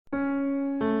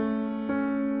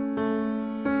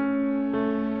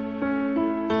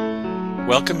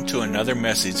Welcome to another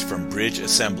message from Bridge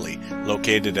Assembly,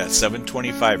 located at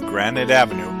 725 Granite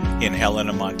Avenue in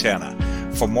Helena, Montana.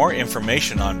 For more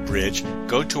information on Bridge,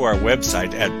 go to our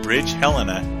website at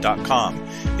bridgehelena.com.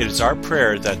 It is our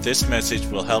prayer that this message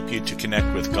will help you to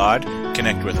connect with God,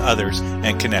 connect with others,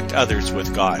 and connect others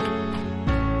with God.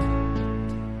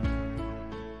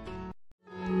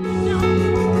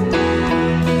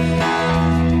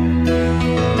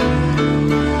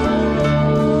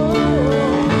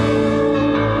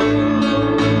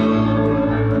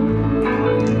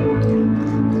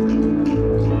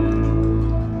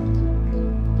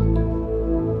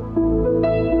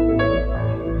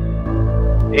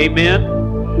 Amen.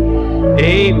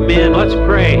 Amen. Let's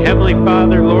pray. Heavenly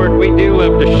Father, Lord, we do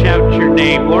love to shout your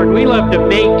name. Lord, we love to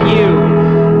make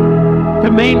you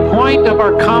the main point of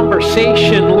our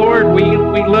conversation. Lord, we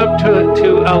love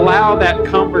to allow that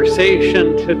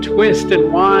conversation to twist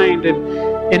and wind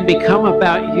and become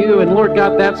about you. And Lord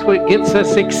God, that's what gets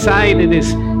us excited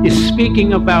is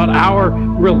speaking about our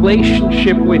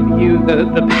relationship with you,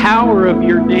 the power of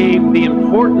your name, the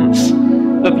importance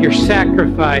of your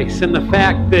sacrifice, and the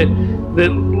fact that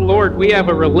Lord, we have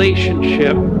a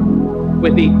relationship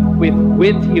with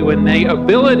you, and the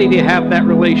ability to have that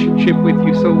relationship with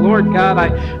you. So Lord God,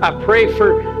 I pray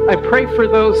for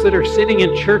those that are sitting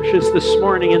in churches this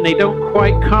morning and they don't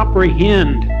quite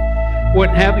comprehend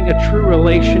what having a true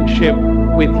relationship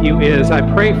with you is. I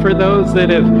pray for those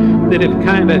that have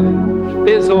kind of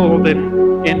fizzled and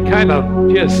kind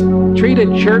of just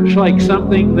treated church like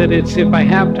something that it's, if I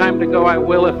have time to go, I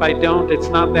will. If I don't, it's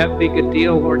not that big a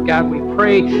deal. Lord God, we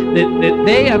pray that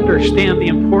they understand the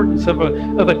importance of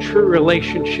a true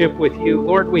relationship with you.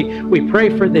 Lord, we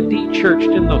pray for the de-churched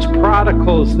and those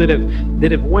prodigals that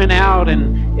have went out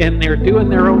and they're doing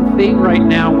their own thing right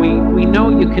now. We know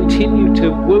you continue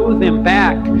to woo them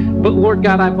back. But Lord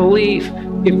God, I believe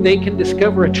if they can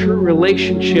discover a true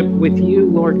relationship with you,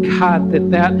 Lord God,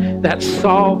 that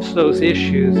solves those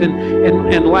issues.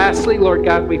 And lastly, Lord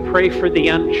God, we pray for the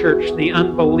unchurched, the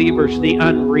unbelievers, the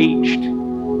unreached.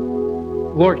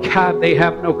 Lord God, they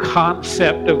have no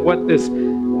concept of what this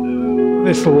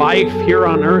life here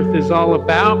on earth is all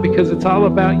about, because it's all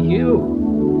about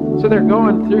you. So they're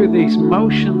going through these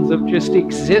motions of just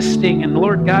existing. And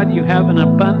Lord God, you have an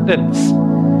abundance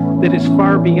that is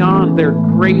far beyond their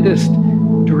greatest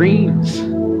dreams.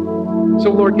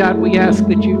 So Lord God, we ask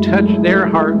that you touch their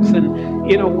hearts and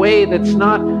in a way that's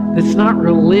not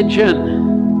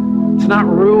religion, it's not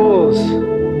rules,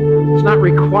 it's not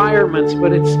requirements,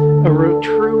 but it's a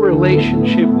true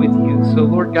relationship with you. So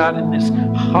Lord God, in this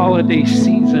holiday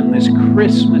season, this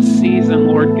Christmas season,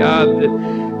 Lord God,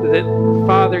 that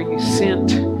Father, you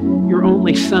sent your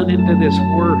only Son into this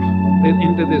world,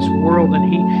 and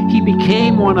he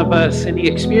became one of us, and he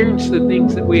experienced the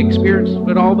things that we experienced,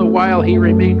 but all the while he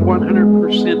remained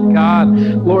 100% God.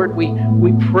 Lord, we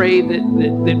pray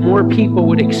that more people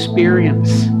would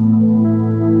experience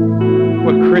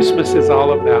what Christmas is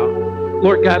all about.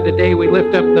 Lord God, today we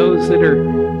lift up those that are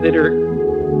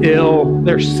ill,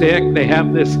 they're sick, they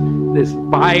have this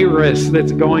virus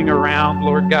that's going around.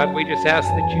 Lord God, we just ask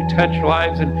that you touch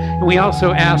lives, and we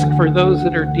also ask for those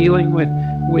that are dealing with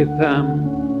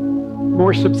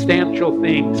more substantial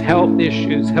things, health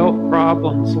issues, health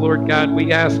problems. Lord God,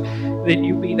 we ask that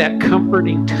you be that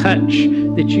comforting touch,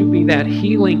 that you be that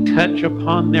healing touch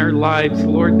upon their lives.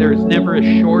 Lord, there's never a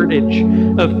shortage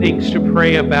of things to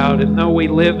pray about. And though we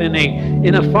live in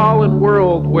a fallen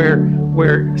world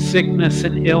where sickness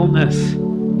and illness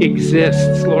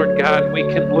exists, Lord God, we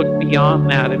can look beyond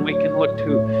that, and we can look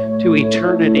to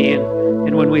eternity.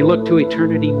 And when we look to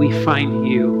eternity, we find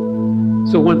you.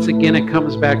 So once again, it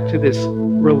comes back to this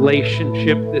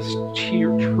relationship, this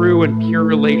true and pure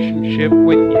relationship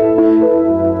with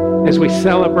you. As we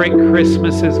celebrate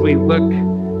Christmas, as we look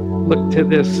to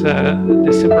this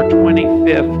December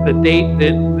 25th, the date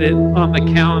that on the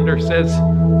calendar says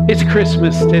it's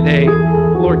Christmas today.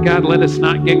 Lord God, let us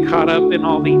not get caught up in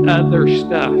all the other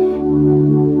stuff,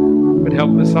 but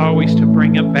help us always to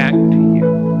bring it back to you.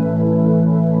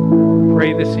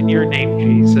 Pray this in your name,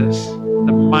 Jesus,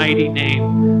 the mighty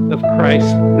name of Christ,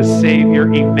 the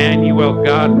Savior, Emmanuel,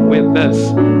 God with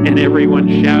us. And everyone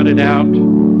shouted out,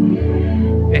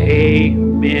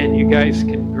 Amen. You guys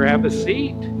can grab a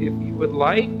seat if you would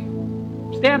like.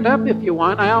 Stand up if you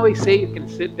want. I always say you can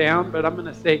sit down, but I'm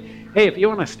going to say, hey, if you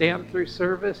want to stand through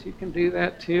service, you can do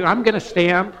that too. I'm going to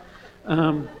stand.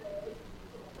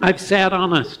 I've sat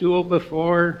on a stool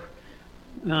before,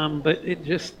 but it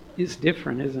just is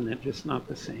different, isn't it? Just not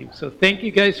the same. So thank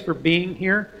you guys for being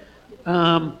here.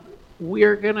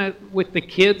 We're going to, with the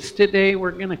kids today,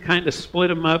 we're going to kind of split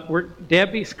them up.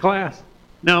 Debbie's class.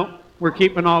 No, We're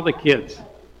keeping all the kids.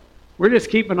 We're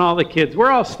just keeping all the kids. We're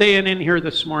all staying in here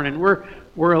this morning.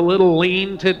 We're a little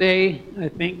lean today. I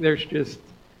think there's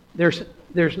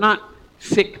not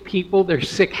sick people, there's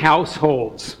sick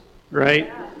households,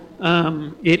 right?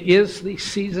 It is the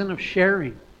season of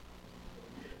sharing.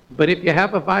 But if you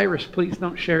have a virus, please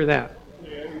don't share that.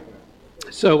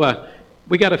 So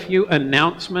we got a few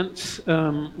announcements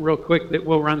real quick that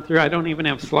we'll run through. I don't even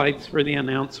have slides for the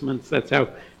announcements. That's how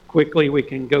quickly we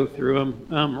can go through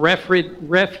them.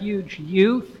 Refuge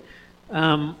Youth.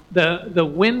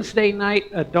 The Wednesday night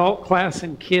adult class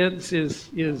and kids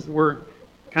is we're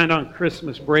kind of on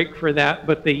Christmas break for that.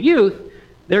 But the youth,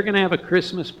 they're going to have a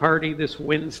Christmas party this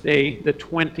Wednesday, the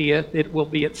 20th. It will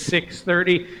be at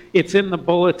 6:30. It's in the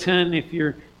bulletin. If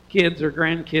your kids or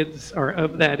grandkids are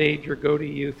of that age or go to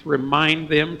youth, remind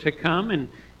them to come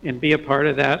and be a part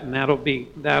of that, and that'll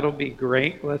be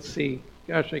great. Let's see.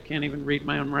 Gosh, I can't even read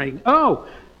my own writing. Oh,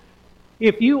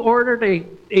 if you ordered a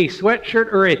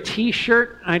sweatshirt or a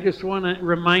t-shirt, I just want to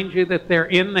remind you that they're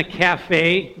in the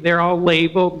cafe. They're all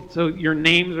labeled, so your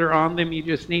names are on them. You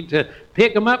just need to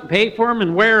pick them up, pay for them,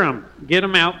 and wear them. Get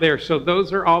them out there. So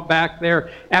those are all back there.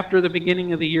 After the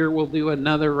beginning of the year, we'll do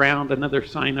another round, another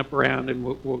sign-up round, and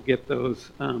we'll get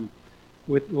those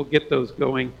we'll get those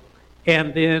going.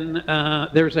 And then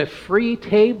there's a free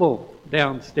table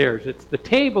downstairs. It's the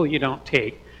table you don't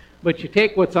take, but you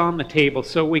take what's on the table.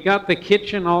 So we got the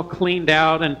kitchen all cleaned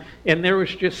out, and there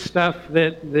was just stuff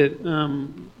that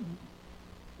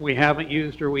we haven't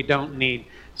used or we don't need.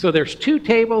 So there's 2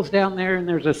 tables down there, and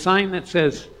there's a sign that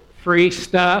says free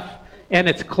stuff, and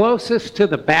it's closest to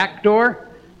the back door,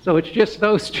 so it's just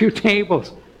those 2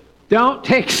 tables. Don't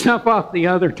take stuff off the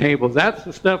other tables. That's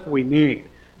the stuff we need,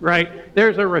 right?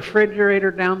 There's a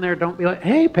refrigerator down there. Don't be like,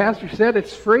 hey, Pastor said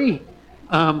it's free.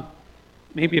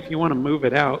 Maybe if you want to move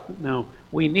it out. No,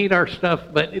 we need our stuff,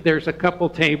 but there's a couple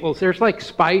tables. There's like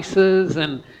spices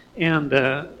and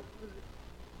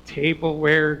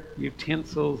tableware,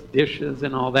 utensils, dishes,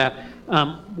 and all that.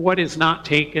 What is not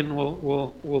taken,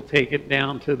 we'll take it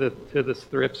down to the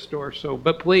thrift store. So,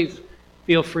 but please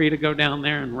feel free to go down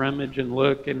there and rummage and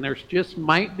look. And there's just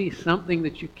might be something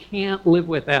that you can't live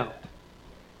without.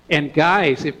 And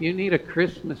guys, if you need a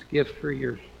Christmas gift for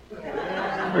your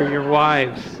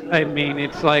wives, I mean,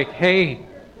 it's like, hey,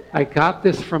 I got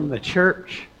this from the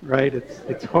church, right?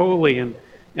 It's holy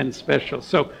and special.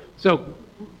 So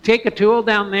take a tool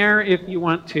down there if you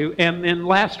want to. And then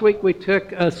last week we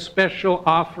took a special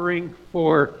offering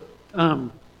for,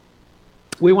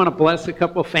 we want to bless a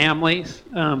couple families.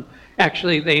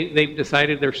 Actually, they've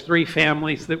decided there's 3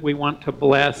 families that we want to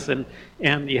bless, and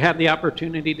you had the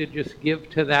opportunity to just give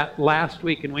to that last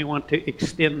week, and we want to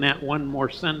extend that one more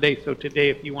Sunday. So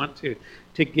today, if you want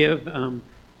to give,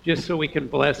 just so we can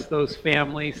bless those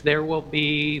families, there will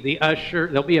be the usher.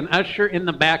 There'll be an usher in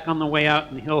the back on the way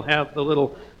out, and he'll have the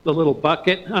little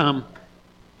bucket.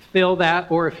 Fill that,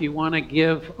 or if you want to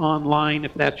give online,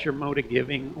 if that's your mode of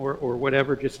giving or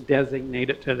whatever, just designate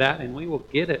it to that, and we will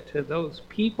get it to those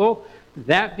people.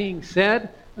 That being said,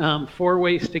 4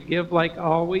 ways to give, like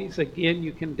always. Again,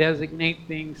 you can designate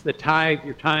things. The tithe,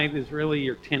 your tithe is really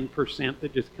your 10%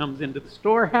 that just comes into the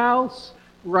storehouse,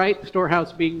 right? The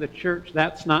storehouse being the church.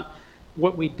 That's not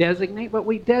what we designate, but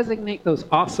we designate those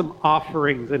awesome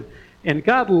offerings. And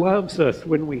God loves us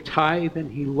when we tithe,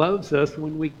 and He loves us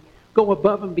when we go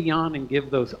above and beyond and give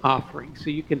those offerings. So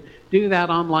you can do that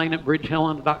online at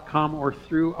bridgehelena.com or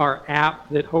through our app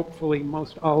that hopefully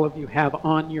most all of you have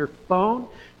on your phone.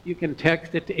 You can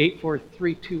text it to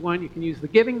 84321. You can use the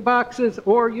giving boxes,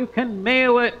 or you can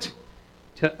mail it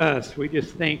to us. We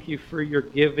just thank you for your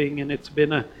giving, and it's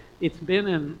been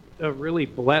a really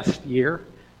blessed year.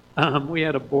 We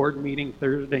had a board meeting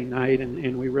Thursday night,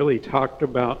 and we really talked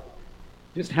about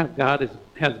just how God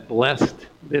has blessed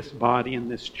this body and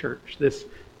this church this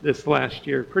last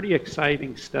year. Pretty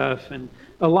exciting stuff, and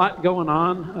a lot going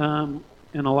on,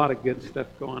 and a lot of good stuff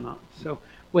going on. So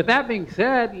with that being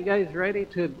said, you guys ready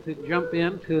to jump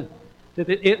into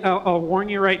I'll warn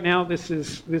you right now, this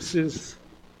is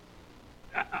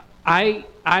I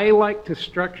like to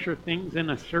structure things in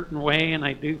a certain way, and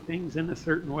I do things in a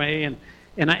certain way,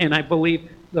 and I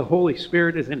believe the Holy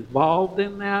Spirit is involved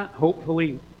in that,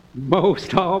 hopefully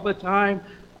most all the time.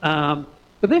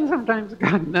 But then sometimes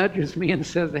God nudges me and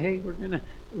says, hey,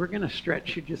 we're gonna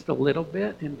stretch you just a little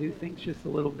bit and do things just a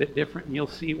little bit different, and you'll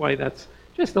see why that's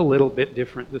just a little bit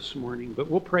different this morning. But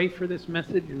we'll pray for this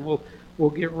message, and we'll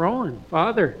get rolling.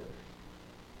 Father,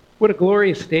 what a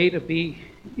glorious day to be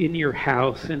in your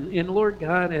house. And Lord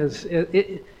God, as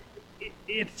it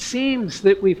seems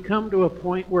that we've come to a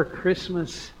point where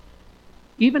Christmas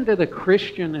even to the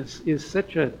Christian, is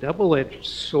such a double-edged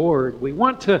sword. We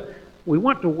want to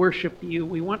worship you.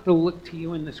 We want to look to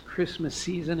you in this Christmas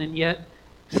season, and yet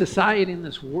society in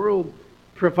this world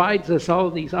provides us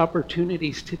all these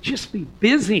opportunities to just be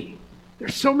busy.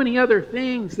 There's so many other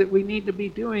things that we need to be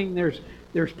doing.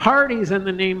 There's parties in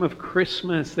the name of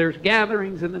Christmas. There's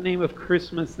gatherings in the name of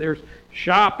Christmas. There's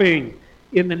shopping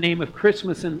in the name of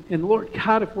Christmas. And Lord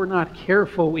God, if we're not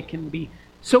careful, we can be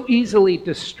so easily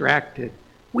distracted.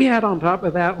 We add on top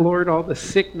of that, Lord, all the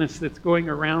sickness that's going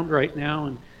around right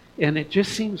now. And it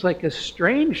just seems like a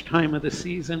strange time of the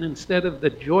season instead of the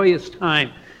joyous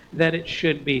time that it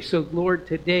should be. So, Lord,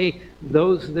 today,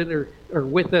 those that are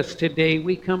with us today,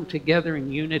 we come together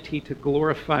in unity to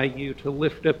glorify you, to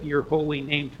lift up your holy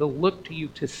name, to look to you,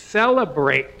 to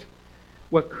celebrate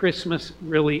what Christmas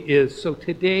really is. So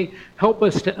today, help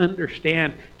us to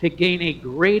understand, to gain a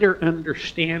greater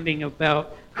understanding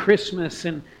about Christmas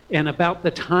and about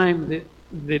the time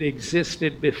that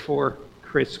existed before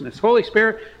Christmas. Holy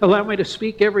Spirit, allow me to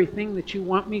speak everything that you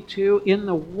want me to in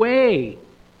the way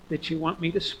that you want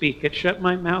me to speak it. Shut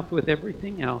my mouth with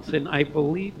everything else. And I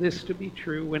believe this to be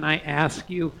true when I ask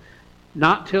you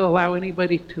not to allow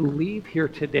anybody to leave here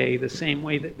today the same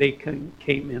way that they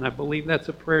came in. I believe that's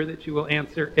a prayer that you will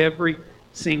answer every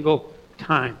single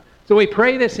time. So we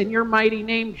pray this in your mighty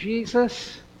name,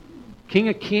 Jesus, King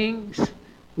of Kings,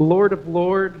 Lord of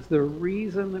Lords, the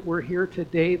reason that we're here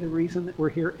today, the reason that we're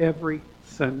here every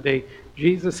Sunday.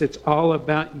 Jesus, it's all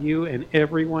about you, and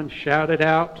everyone shout it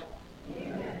out.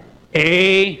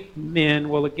 Amen.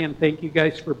 Well, again, thank you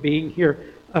guys for being here.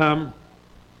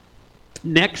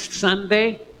 Next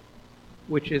Sunday,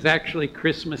 which is actually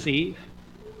Christmas Eve,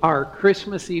 our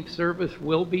Christmas Eve service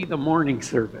will be the morning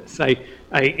service.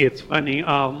 It's funny.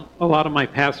 A lot of my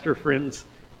pastor friends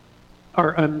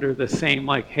are under the same,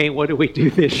 like, hey, what do we do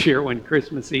this year when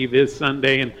Christmas Eve is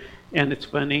Sunday? And it's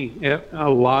funny, a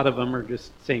lot of them are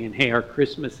just saying, hey, our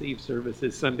Christmas Eve service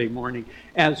is Sunday morning,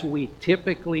 as we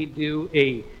typically do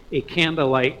a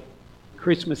candlelight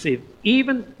Christmas Eve.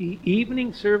 Even the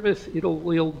evening service,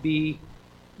 will be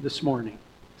this morning.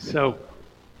 So,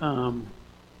 are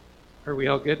we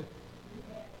all good?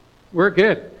 We're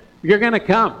good. You're going to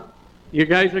come. You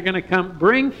guys are going to come.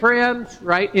 Bring friends,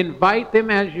 right? Invite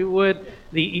them as you would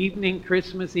the evening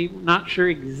Christmas Eve. Not sure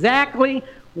exactly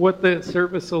what the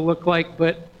service will look like,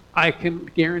 but I can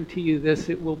guarantee you this.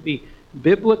 It will be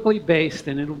biblically based,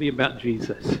 and it'll be about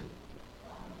Jesus.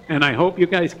 And I hope you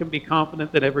guys can be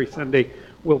confident that every Sunday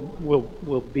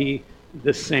will be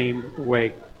the same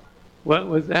way. What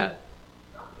was that?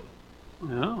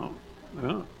 Oh.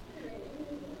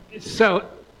 So,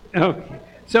 okay.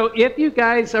 So if you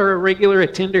guys are a regular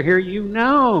attender here, you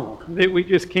know that we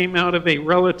just came out of a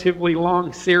relatively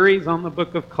long series on the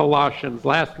book of Colossians.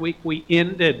 Last week we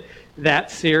ended that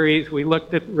series. We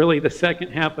looked at really the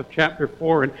second half of chapter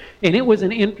 4, and it was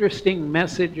an interesting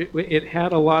message. It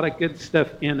had a lot of good stuff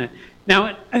in it.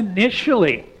 Now,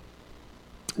 initially,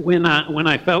 when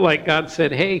I felt like God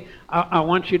said, hey, I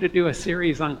want you to do a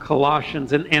series on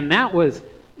Colossians, and that was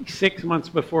 6 months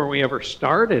before we ever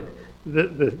started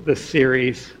the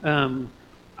series,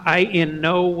 I in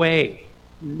no way,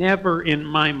 never in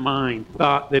my mind,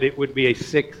 thought that it would be a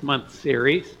 6-month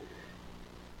series.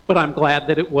 But I'm glad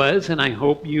that it was, and I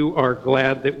hope you are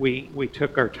glad that we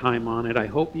took our time on it. I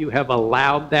hope you have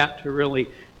allowed that to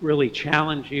really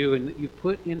challenge you, and that you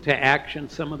put into action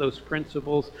some of those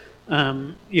principles.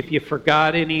 If you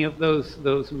forgot any of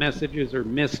those messages or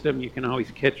missed them, you can always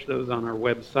catch those on our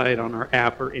website, on our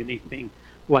app, or anything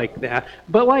like that.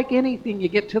 But like anything, you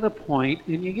get to the point,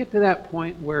 and you get to that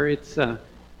point where it's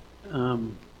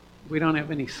we don't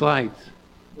have any slides.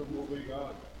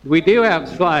 We do have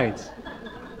slides.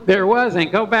 There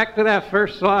wasn't. Go back to that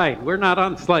first slide. We're not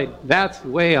on slide. That's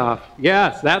way off.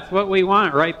 Yes, that's what we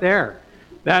want right there.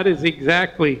 That is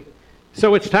exactly.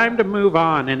 So it's time to move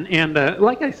on. And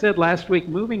like I said last week,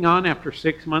 moving on after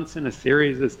 6 months in a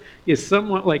series is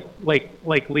somewhat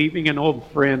like leaving an old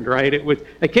friend, right?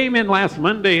 I came in last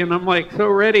Monday and I'm like so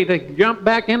ready to jump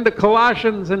back into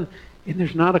Colossians, and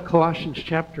there's not a Colossians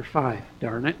chapter 5,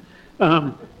 darn it.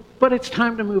 But it's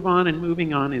time to move on, and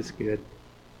moving on is good.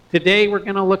 Today we're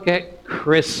going to look at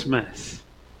Christmas.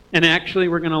 And actually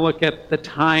we're going to look at the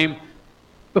time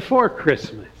before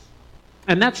Christmas.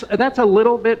 And that's a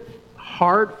little bit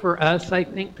hard for us, I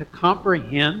think, to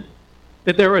comprehend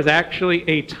that there was actually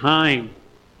a time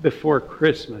before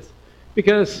Christmas.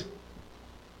 Because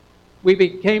we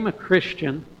became a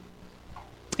Christian,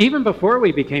 even before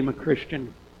we became a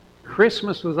Christian,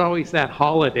 Christmas was always that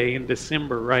holiday in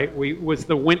December, right? Was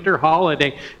the winter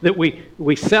holiday that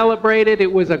we celebrated.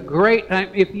 It was a great time.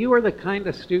 If you were the kind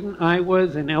of student I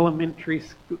was in elementary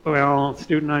school, well,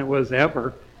 student I was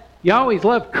ever, you always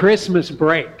loved Christmas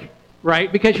break,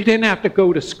 right? Because you didn't have to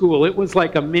go to school. It was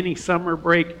like a mini summer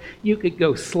break. You could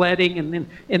go sledding, and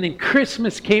then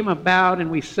Christmas came about,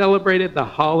 and we celebrated the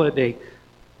holiday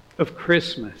of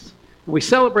Christmas. We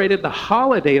celebrated the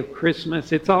holiday of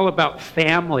Christmas. It's all about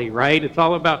family, right? It's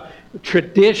all about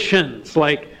traditions,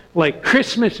 like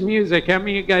Christmas music. How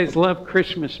many of you guys love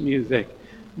Christmas music?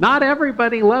 Not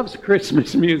everybody loves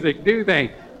Christmas music, do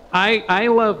they? I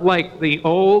love like the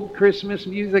old Christmas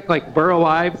music, like Burl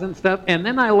Ives and stuff. And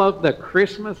then I love the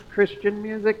Christmas Christian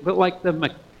music, but like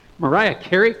the Mariah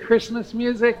Carey Christmas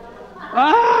music.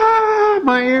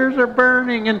 My ears are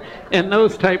burning, and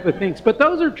those type of things. But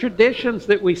those are traditions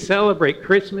that we celebrate.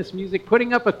 Christmas music,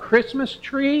 putting up a Christmas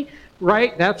tree,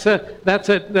 right? That's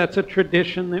a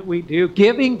tradition that we do.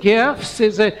 Giving gifts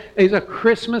is a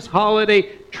Christmas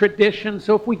holiday tradition.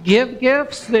 So if we give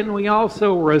gifts, then we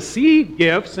also receive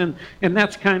gifts, and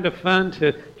that's kind of fun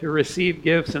to receive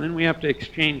gifts, and then we have to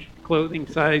exchange clothing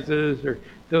sizes or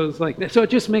those like that. So it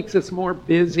just makes us more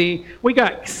busy. We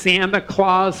got Santa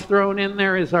Claus thrown in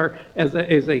there as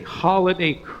a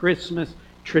holiday Christmas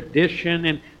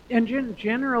tradition. And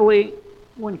generally,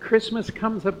 when Christmas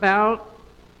comes about,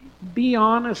 be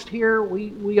honest here,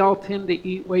 we all tend to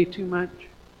eat way too much,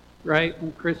 right?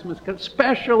 When Christmas comes,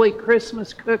 especially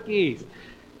Christmas cookies.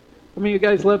 How many of you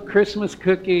guys love Christmas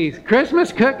cookies?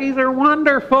 Christmas cookies are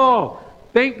wonderful.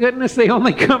 Thank goodness they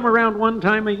only come around one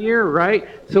time a year, right?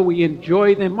 So we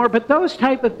enjoy them more. But those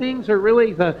type of things are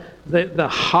really the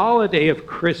holiday of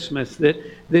Christmas.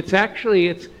 That's actually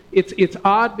it's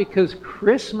odd because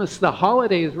Christmas, the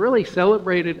holiday, is really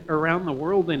celebrated around the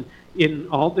world in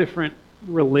all different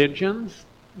religions.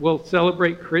 We'll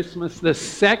celebrate Christmas. The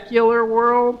secular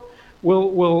world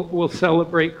will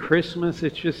celebrate Christmas.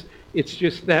 It's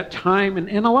just that time,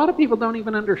 and a lot of people don't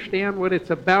even understand what it's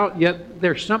about, yet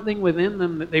there's something within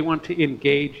them that they want to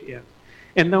engage in.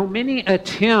 And though many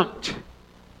attempt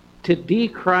to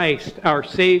de-Christ our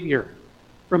Savior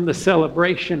from the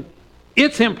celebration,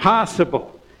 it's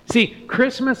impossible. See,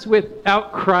 Christmas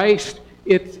without Christ,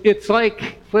 it's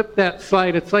like, flip that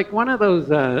slide, it's like one of those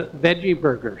veggie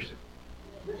burgers.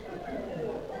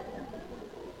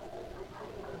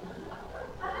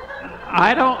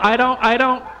 I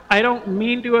don't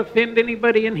mean to offend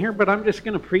anybody in here, but I'm just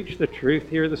going to preach the truth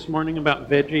here this morning about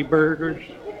veggie burgers.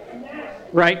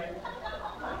 Right?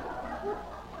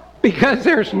 Because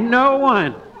there's no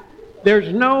one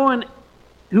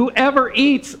who ever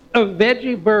eats a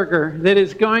veggie burger that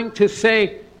is going to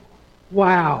say,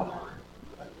 wow,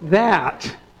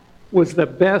 that was the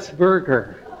best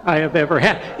burger I have ever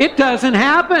had. It doesn't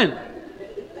happen.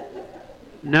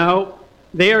 No.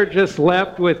 They are just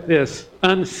left with this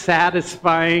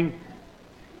unsatisfying,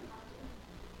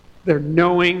 they're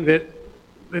knowing that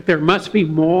there must be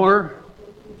more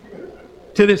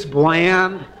to this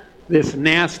bland, this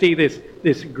nasty,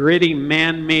 this gritty,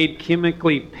 man-made,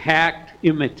 chemically packed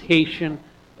imitation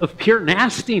of pure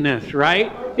nastiness,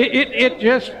 right? It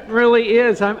just really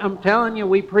is. I'm telling you,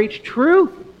 we preach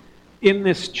truth in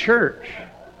this church.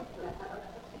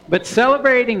 But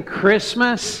celebrating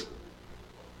Christmas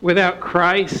without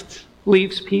Christ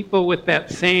leaves people with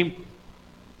that same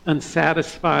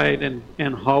unsatisfied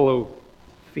and hollow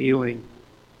feeling.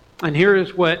 And here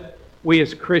is what we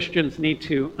as Christians need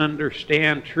to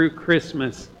understand. True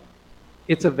Christmas,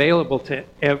 it's available to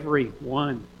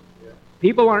everyone.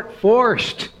 People aren't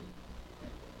forced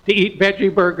to eat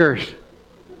veggie burgers.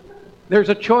 There's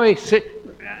a choice.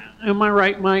 Am I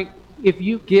right, Mike? If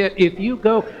you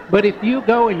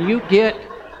go and you get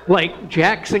like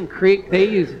Jackson Creek, they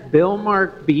use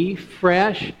Billmark beef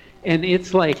fresh, and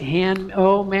it's like and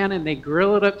they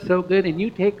grill it up so good, and you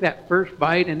take that first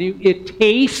bite, and it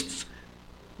tastes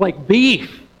like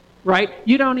beef, right?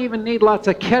 You don't even need lots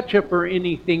of ketchup or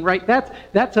anything, right?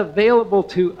 That's available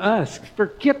to us.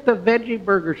 Forget the veggie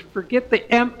burgers, forget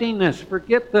the emptiness,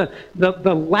 forget the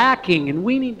lacking, and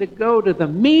we need to go to the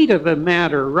meat of the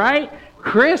matter, right?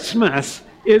 Christmas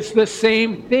is the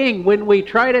same thing. When we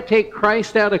try to take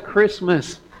Christ out of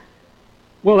Christmas,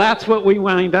 well, that's what we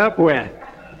wind up with,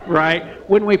 right?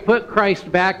 When we put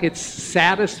Christ back, it's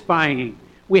satisfying.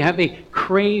 We have a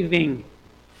craving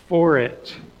for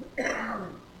it.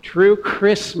 True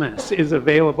Christmas is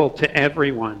available to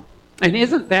everyone. And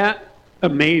isn't that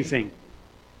amazing?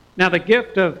 Now, the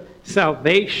gift of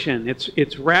salvation,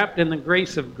 it's wrapped in the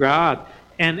grace of God,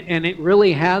 and it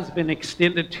really has been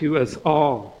extended to us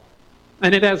all.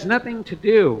 And it has nothing to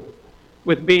do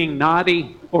with being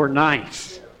naughty or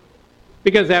nice.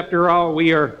 Because after all,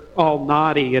 we are all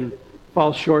naughty and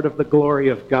fall short of the glory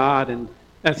of God. And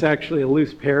that's actually a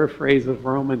loose paraphrase of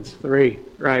Romans 3,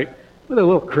 right? With a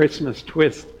little Christmas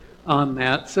twist on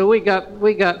that. So we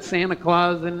got Santa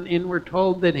Claus, and we're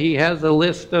told that he has a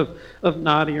list of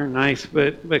naughty or nice.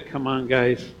 But come on,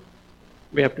 guys.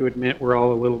 We have to admit we're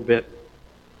all a little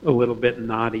bit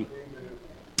naughty.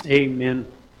 Amen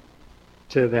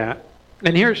to that.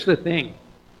 And here's the thing.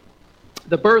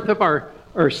 The birth of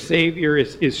our Savior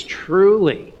is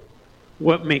truly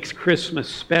what makes Christmas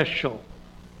special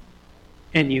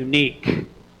and unique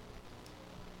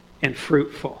and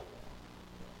fruitful.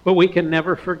 But we can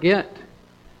never forget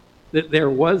that there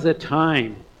was a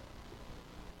time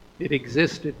it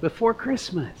existed before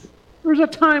Christmas. There was a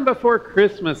time before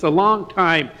Christmas, a long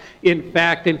time, in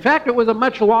fact. In fact, it was a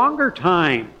much longer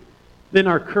time than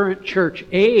our current church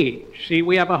age. See,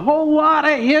 we have a whole lot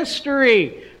of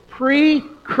history,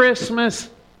 pre-Christmas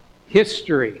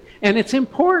history. And it's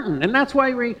important, and that's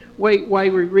why we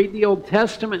read the Old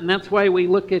Testament, and that's why we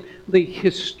look at the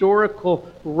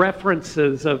historical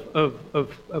references of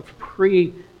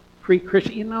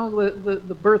pre-Christian. You know,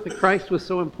 the birth of Christ was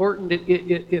so important.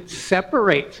 It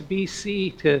separates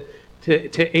BC to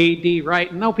AD,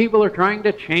 right? No, people are trying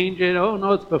to change it. Oh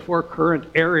no, it's before current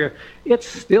era. It's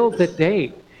still the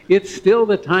date. It's still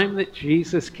the time that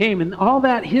Jesus came, and all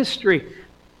that history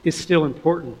is still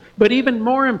important. But even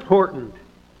more important,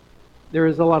 there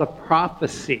is a lot of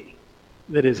prophecy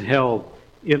that is held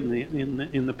in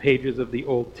the pages of the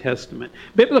Old Testament.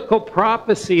 Biblical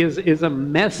prophecy is a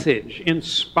message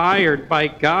inspired by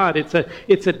God.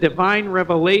 It's a divine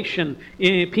revelation.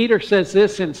 Peter says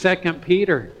this in 2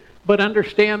 Peter. But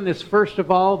understand this, first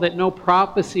of all, that no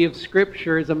prophecy of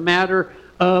Scripture is a matter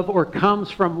of or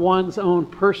comes from one's own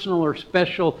personal or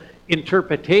special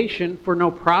interpretation, for no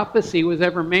prophecy was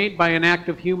ever made by an act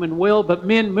of human will, but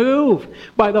men moved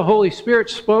by the Holy Spirit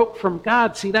spoke from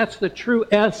God. See, that's the true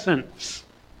essence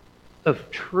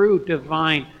of true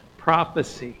divine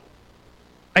prophecy.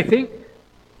 I think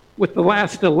with the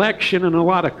last election and a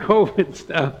lot of COVID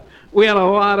stuff, we had a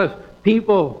lot of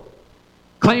people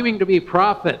claiming to be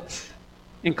prophets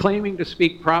and claiming to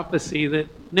speak prophecy that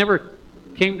never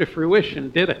came to fruition,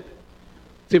 did it?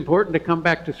 It's important to come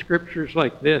back to scriptures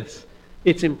like this.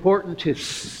 It's important to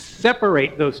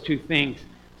separate those two things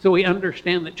so we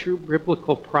understand that true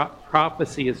biblical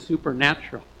prophecy is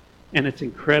supernatural, and it's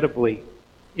incredibly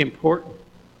important.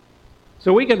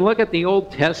 So we can look at the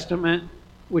Old Testament,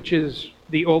 which is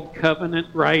the Old Covenant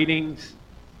writings,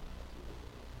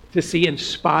 to see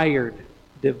inspired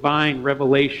divine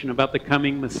revelation about the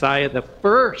coming Messiah, the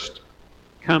first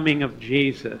coming of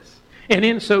Jesus. And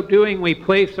in so doing, we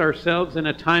place ourselves in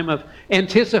a time of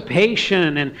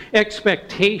anticipation and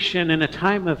expectation, and a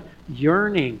time of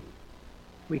yearning.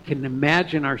 We can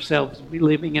imagine ourselves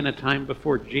living in a time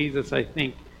before Jesus. I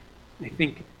think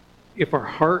if our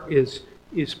heart is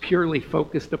purely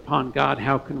focused upon God,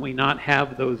 how can we not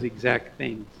have those exact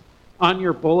things? On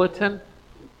your bulletin,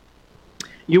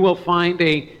 you will find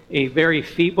a very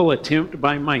feeble attempt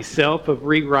by myself of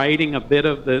rewriting a bit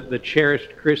of the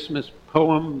cherished Christmas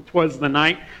poem, "Twas the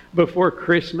Night Before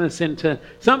Christmas," into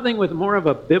something with more of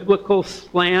a biblical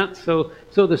slant. So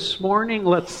this morning,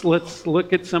 let's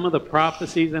look at some of the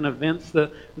prophecies and events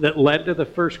that led to the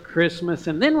first Christmas,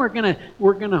 and then we're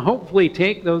gonna hopefully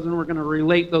take those and we're gonna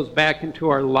relate those back into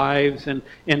our lives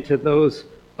and to those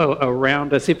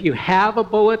around us. If you have a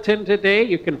bulletin today,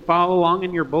 you can follow along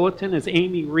in your bulletin as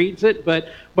Amy reads it. But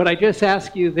I just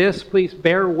ask you this: please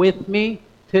bear with me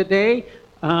today.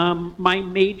 My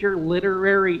major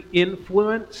literary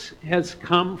influence has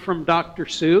come from Dr.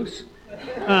 Seuss.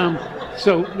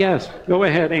 So yes, go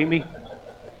ahead, Amy.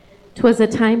 'Twas a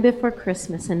time before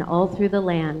Christmas, and all through the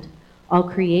land, all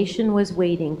creation was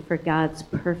waiting for God's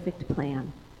perfect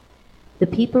plan. The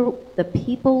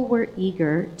people were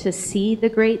eager to see the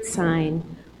great sign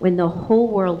when the whole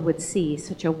world would see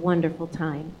such a wonderful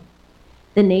time.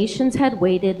 The nations had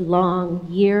waited long,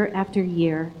 year after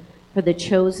year, for the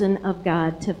chosen of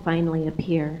God to finally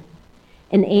appear.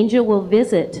 An angel will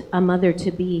visit a mother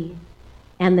to be,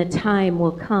 and the time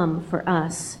will come for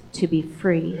us to be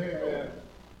free.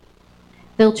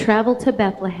 They'll travel to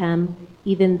Bethlehem,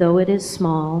 even though it is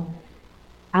small.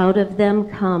 Out of them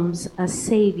comes a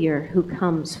Savior who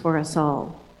comes for us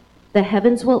all. The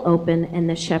heavens will open and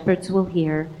the shepherds will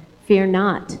hear, "Fear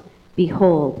not,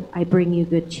 behold, I bring you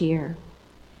good cheer."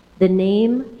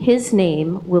 His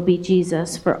name will be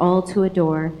Jesus for all to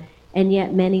adore, and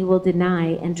yet many will deny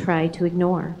and try to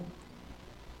ignore.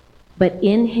 But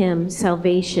in him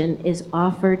salvation is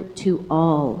offered to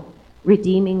all,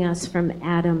 redeeming us from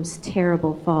Adam's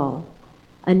terrible fall.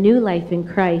 A new life in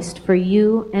Christ for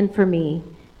you and for me.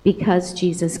 Because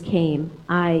Jesus came,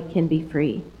 I can be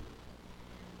free.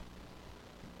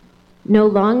 No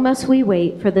long must we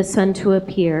wait for the sun to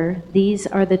appear. These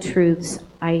are the truths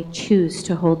I choose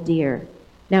to hold dear.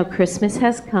 Now Christmas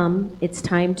has come. It's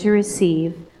time to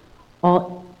receive.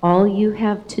 All you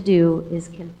have to do is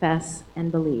confess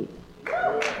and believe.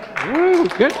 Woo,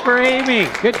 good for Amy.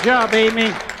 Good job,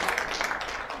 Amy.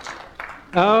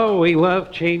 Oh, we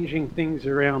love changing things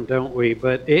around, don't we?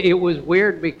 But it was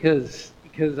weird because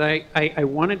I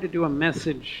wanted to do a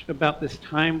message about this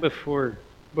time before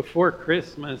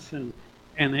Christmas, and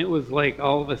it was like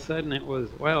all of a sudden it was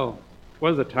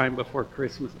a time before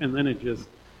Christmas, and then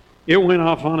it went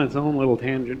off on its own little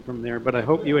tangent from there. But I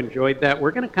hope you enjoyed that.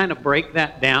 We're going to kind of break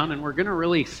that down, and we're going to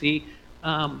really see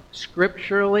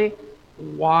scripturally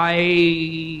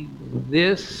why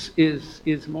this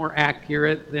is more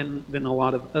accurate than a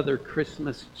lot of other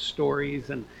Christmas stories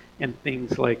and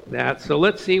things like that. So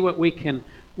let's see what we can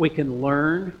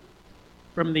learn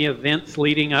from the events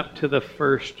leading up to the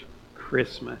first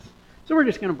Christmas. So we're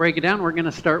just going to break it down. We're going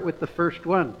to start with the first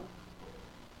one.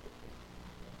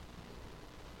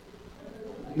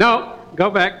 No,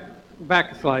 go back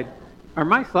a slide. Are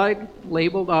my slide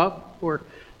labeled off? Or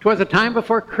 'twas a time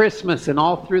before Christmas, and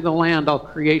all through the land all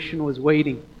creation was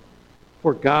waiting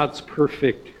for God's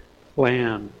perfect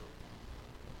plan.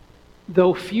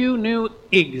 Though few knew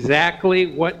exactly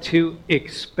what to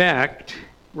expect,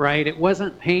 right? It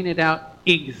wasn't painted out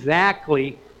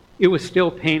exactly. It was still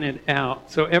painted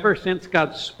out. So ever since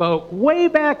God spoke way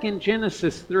back in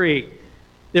Genesis 3,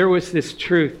 there was this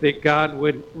truth that God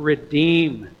would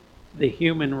redeem the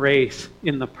human race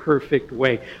in the perfect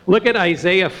way. Look at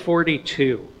Isaiah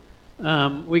 42.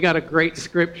 We got a great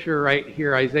scripture right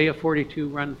here. Isaiah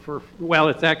 42,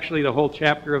 it's actually the whole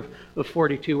chapter of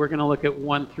 42. We're going to look at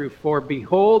 1 through 4.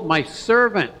 Behold, my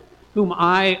servant, whom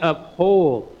I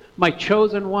uphold, my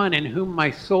chosen one, in whom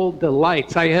my soul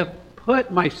delights. I have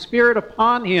put my spirit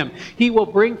upon him. He will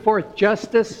bring forth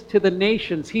justice to the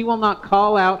nations. He will not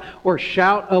call out or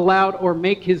shout aloud or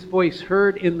make his voice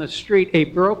heard in the street. A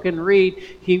broken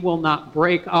reed he will not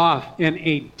break off, and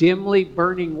a dimly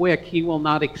burning wick he will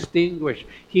not extinguish.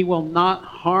 He will not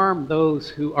harm those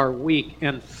who are weak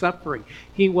and suffering.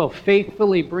 He will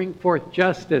faithfully bring forth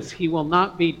justice. He will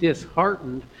not be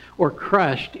disheartened or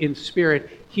crushed in spirit.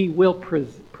 He will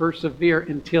persevere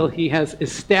until he has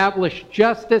established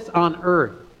justice on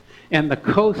earth, and the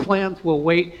coastlands will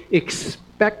wait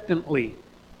expectantly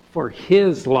for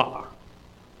his law.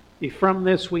 From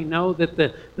this we know that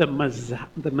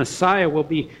the Messiah will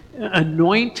be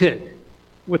anointed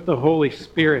with the Holy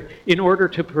Spirit in order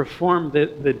to perform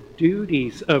the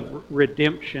duties of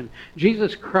redemption.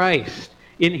 Jesus Christ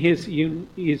is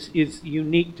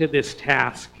unique to this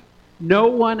task. No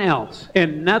one else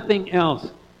and nothing else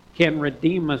can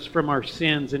redeem us from our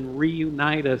sins and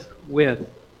reunite us with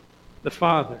the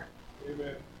Father.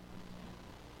 Amen.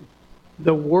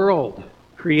 The world,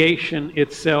 creation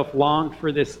itself, longed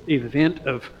for this event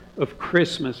of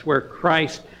Christmas where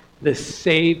Christ, the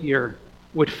Savior,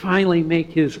 would finally make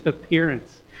his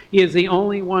appearance. He is the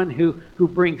only one who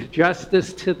brings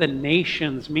justice to the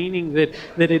nations, meaning that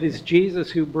it is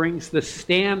Jesus who brings the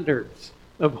standards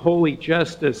of holy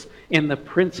justice and the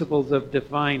principles of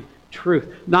divine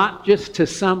truth, not just to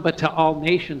some, but to all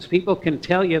nations. People can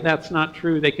tell you that's not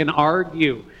true. They can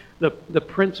argue the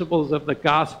principles of the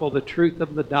gospel, the truth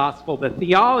of the gospel, the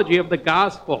theology of the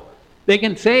gospel. They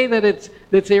can say that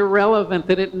it's irrelevant,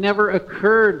 that it never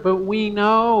occurred, but we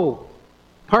know,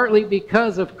 partly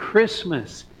because of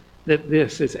Christmas, that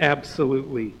this is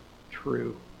absolutely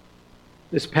true.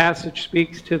 This passage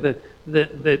speaks to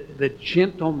the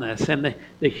gentleness and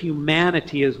the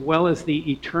humanity, as well as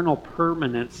the eternal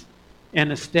permanence and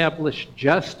established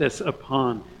justice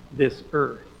upon this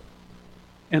earth.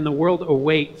 And the world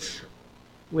awaits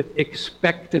with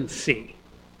expectancy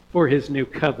for his new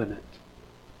covenant.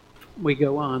 We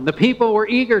go on. The people were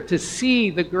eager to see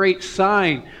the great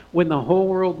sign when the whole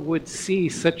world would see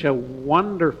such a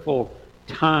wonderful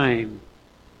time.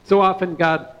 So often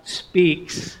God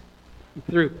speaks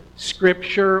through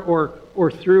Scripture or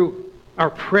through our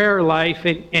prayer life,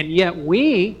 and yet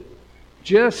we,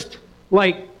 just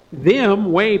like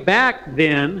them way back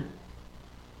then,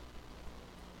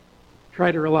 try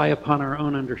to rely upon our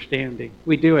own understanding.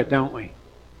 We do it, don't we?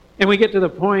 And we get to the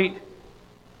point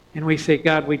and we say,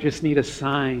 God, we just need a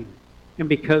sign. And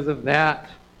because of that,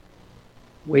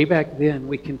 way back then,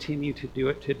 we continue to do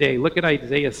it today. Look at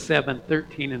Isaiah 7,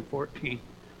 13 and 14.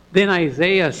 Then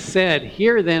Isaiah said,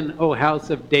 Hear then, O house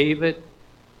of David,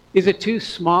 Is it too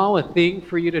small a thing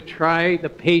for you to try the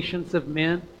patience of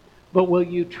men? But will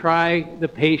you try the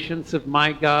patience of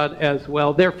my God as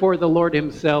well? Therefore, the Lord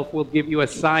himself will give you a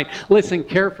sign. Listen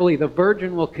carefully. The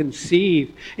virgin will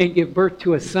conceive and give birth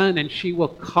to a son, and she will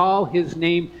call his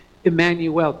name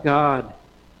Emmanuel, God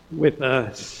with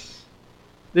us.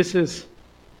 This is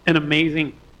an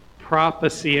amazing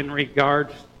prophecy in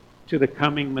regards to the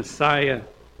coming Messiah.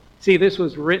 See, this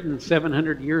was written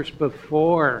 700 years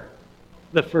before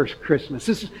the first Christmas.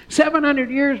 This is 700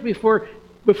 years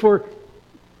before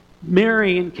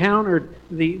Mary encountered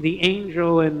the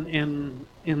angel and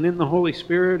then the Holy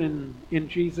Spirit and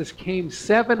Jesus came.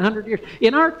 700 years.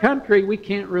 In our country, we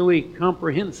can't really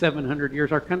comprehend 700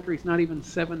 years. Our country's not even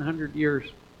 700 years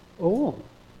old.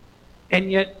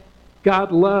 And yet,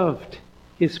 God loved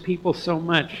his people so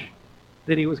much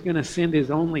that he was going to send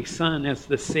his only son as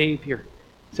the Savior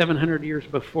 700 years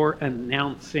before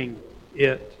announcing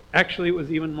it. Actually, it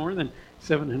was even more than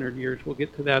 700 years. We'll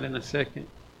get to that in a second.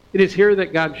 It is here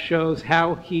that God shows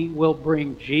how he will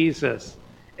bring Jesus,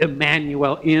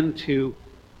 Emmanuel, into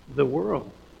the world.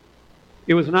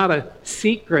 It was not a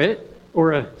secret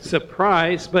or a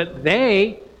surprise, but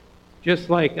they, just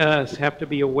like us, have to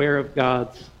be aware of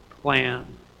God's plan.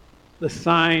 The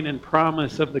sign and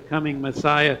promise of the coming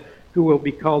Messiah, who will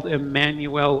be called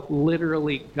Emmanuel,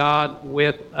 literally God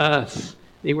with us.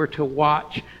 They were to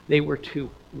watch, they were to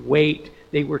wait,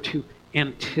 they were to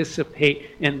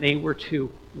anticipate, and they were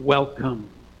to welcome.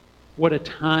 What a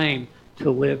time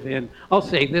to live in. I'll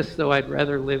say this, though, I'd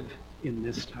rather live in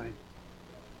this time.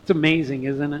 It's amazing,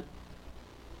 isn't it?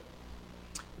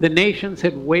 The nations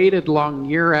had waited long,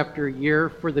 year after year,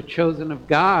 for the chosen of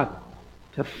God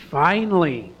to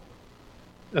finally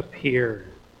appear.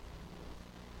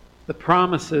 The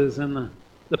promises and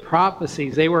the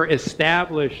prophecies, they were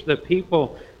established. The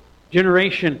people,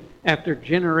 generation after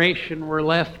generation, were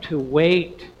left to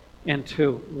wait and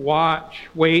to watch.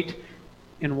 Wait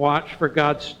and watch for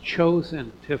God's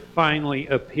chosen to finally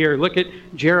appear. Look at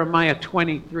Jeremiah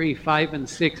 23, 5 and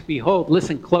 6. Behold,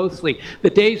 listen closely. The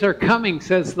days are coming,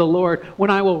 says the Lord, when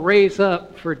I will raise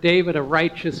up for David a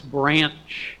righteous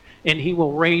branch, and he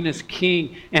will reign as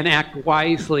king and act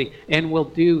wisely, and will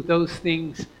do those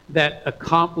things that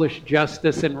accomplish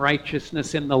justice and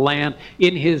righteousness in the land.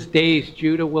 In his days,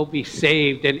 Judah will be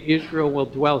saved and Israel will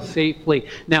dwell safely.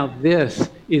 Now this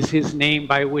is his name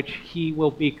by which he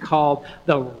will be called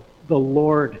the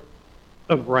Lord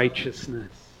of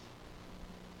righteousness.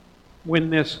 When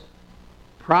this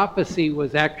prophecy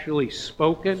was actually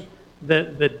spoken,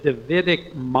 the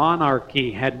Davidic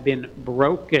monarchy had been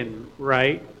broken,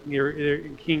 right?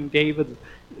 King David,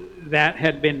 that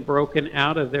had been broken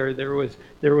out of there. There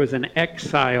was an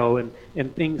exile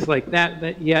and things like that.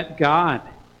 But yet God,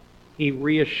 he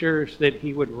reassures that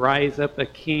he would rise up a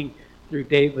king through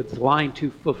David's line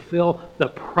to fulfill the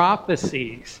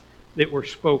prophecies that were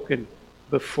spoken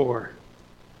before.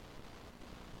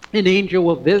 An angel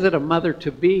will visit a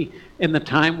mother-to-be, and the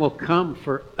time will come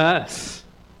for us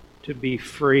to be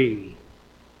free.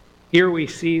 Here we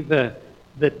see the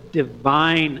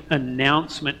divine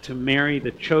announcement to Mary,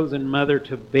 the chosen mother,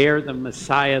 to bear the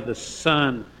Messiah, the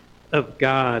Son of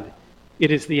God.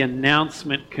 It is the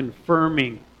announcement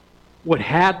confirming what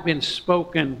had been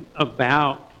spoken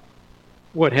about,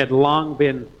 what had long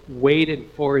been waited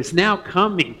for, is now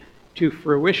coming to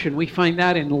fruition. We find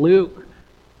that in Luke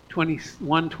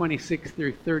 21, 26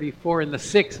 through 34. In the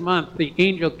 6th month, the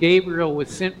angel Gabriel was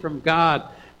sent from God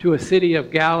to a city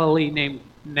of Galilee named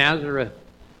Nazareth,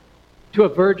 to a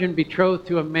virgin betrothed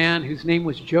to a man whose name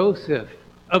was Joseph,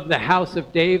 of the house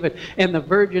of David. And the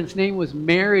virgin's name was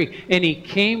Mary. And he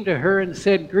came to her and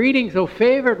said, "Greetings, O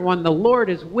favored one, the Lord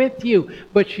is with you."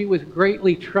 But she was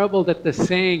greatly troubled at the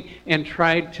saying and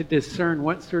tried to discern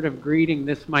what sort of greeting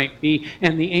this might be.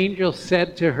 And the angel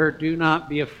said to her, "Do not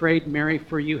be afraid, Mary,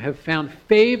 for you have found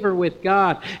favor with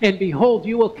God. And behold,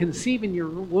 you will conceive in your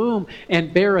womb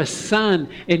and bear a son,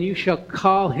 and you shall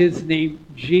call his name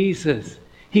Jesus.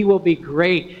 He will be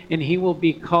great, and he will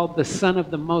be called the Son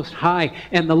of the Most High.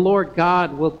 And the Lord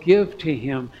God will give to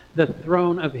him the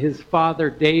throne of his father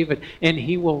David, and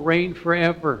he will reign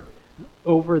forever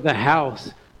over the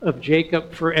house of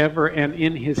Jacob forever, and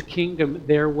in his kingdom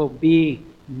there will be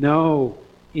no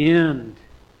end."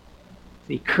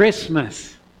 See,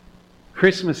 Christmas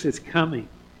is coming.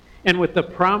 And with the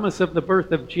promise of the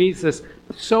birth of Jesus,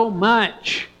 so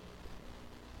much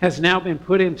has now been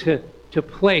put into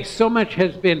place. So much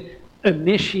has been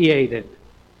initiated.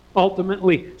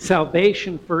 Ultimately,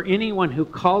 salvation for anyone who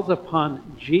calls upon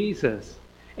Jesus.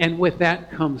 And with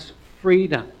that comes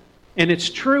freedom. And it's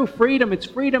true freedom. It's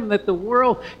freedom that the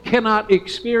world cannot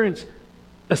experience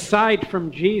aside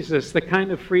from Jesus, the kind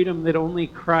of freedom that only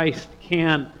Christ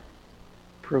can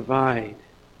provide.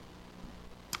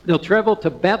 They'll travel to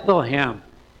Bethlehem.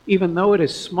 Even though it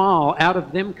is small, out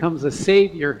of them comes a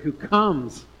Savior who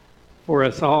comes for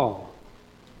us all.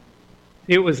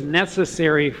 It was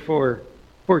necessary for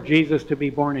Jesus to be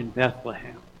born in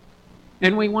Bethlehem.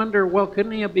 And we wonder, well,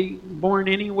 couldn't he be born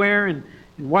anywhere? And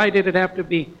why did it have to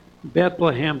be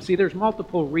Bethlehem? See, there's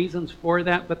multiple reasons for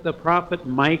that, but the prophet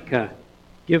Micah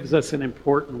gives us an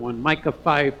important one. Micah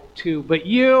 5:2. But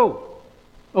you,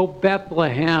 O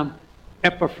Bethlehem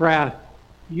Ephrathah,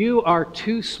 you are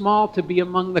too small to be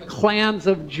among the clans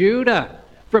of Judah.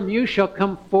 From you shall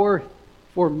come forth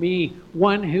for me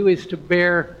one who is to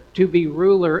be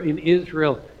ruler in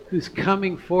Israel, whose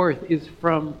coming forth is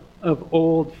from of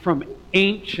old, from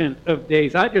ancient of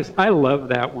days. I love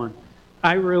that one.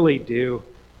 I really do.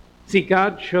 See,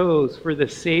 God chose for the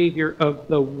Savior of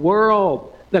the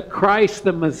world, the Christ,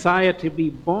 the Messiah, to be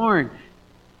born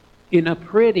in a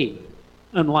pretty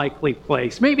unlikely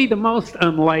place. Maybe the most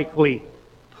unlikely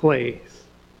place.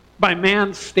 By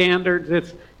man's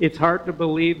standards, it's hard to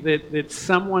believe that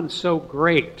someone so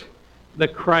great, the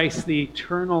Christ, the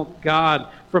eternal God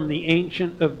from the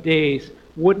Ancient of Days,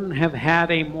 wouldn't have had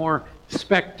a more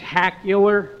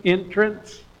spectacular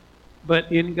entrance.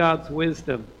 But in God's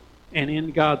wisdom and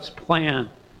in God's plan,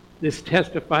 this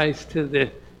testifies to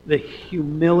the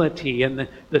humility and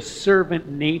the servant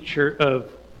nature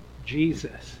of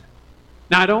Jesus.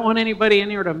 Now, I don't want anybody in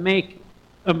here to make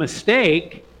a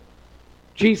mistake.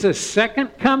 Jesus'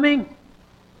 second coming,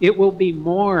 it will be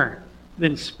more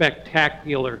than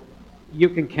spectacular. You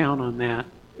can count on that.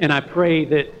 And I pray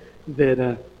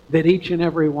that each and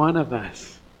every one of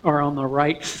us are on the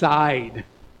right side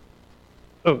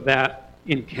of that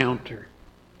encounter.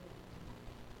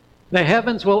 The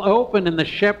heavens will open and the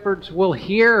shepherds will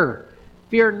hear.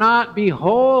 Fear not,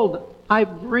 behold, I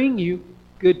bring you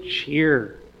good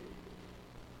cheer.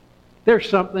 There's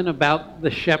something about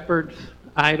the shepherds.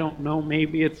 I don't know,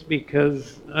 maybe it's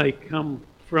because I come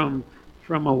from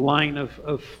a line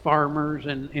of farmers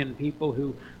and people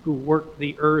who work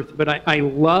the earth, but I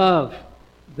love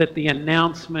that the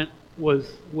announcement was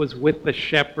with the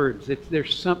shepherds.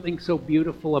 There's something so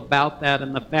beautiful about that,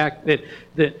 and the fact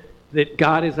that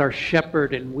God is our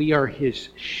shepherd and we are his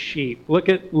sheep. Look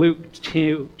at Luke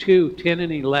 2:10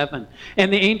 and 11.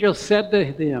 And the angel said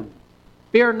to them,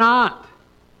 fear not,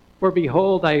 for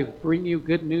behold, I bring you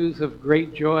good news of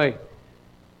great joy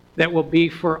that will be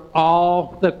for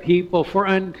all the people. For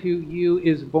unto you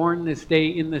is born this day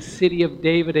in the city of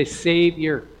David a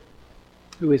Savior,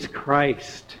 who is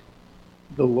Christ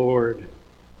the Lord.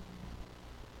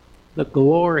 The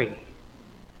glory,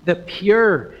 the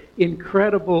pure,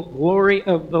 incredible glory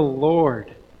of the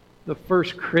Lord, the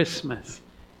first Christmas.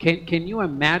 Can you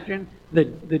imagine the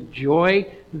joy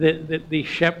that the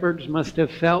shepherds must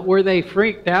have felt? Were they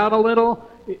freaked out a little?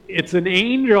 It's an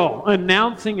angel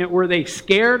announcing it. Were they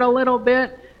scared a little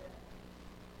bit?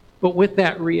 But with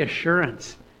that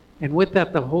reassurance, and with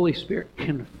that the Holy Spirit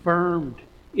confirmed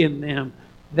in them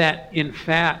that, in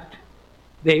fact,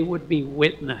 they would be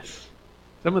witness.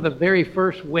 Some of the very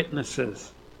first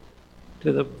witnesses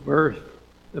to the birth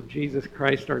of Jesus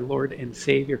Christ, our Lord and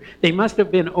Savior. They must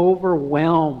have been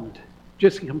overwhelmed,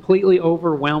 just completely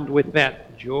overwhelmed with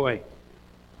that joy.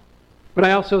 But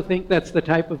I also think that's the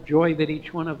type of joy that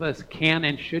each one of us can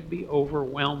and should be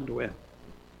overwhelmed with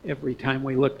every time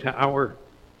we look to our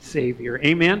Savior.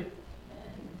 Amen?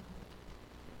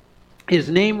 His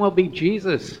name will be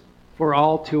Jesus for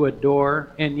all to adore,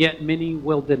 and yet many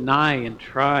will deny and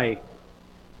try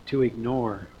to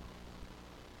ignore.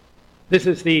 This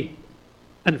is the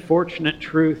unfortunate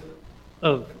truth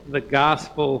of the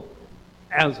gospel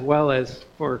as well as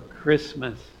for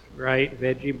Christmas, right?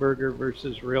 Veggie burger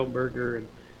versus real burger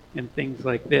and things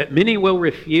like that. Many will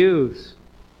refuse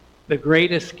the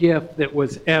greatest gift that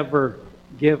was ever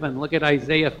given. Look at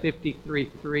Isaiah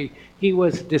 53:3. He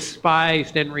was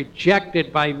despised and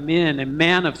rejected by men, a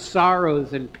man of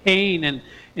sorrows and pain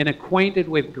and acquainted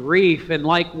with grief, and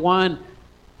like one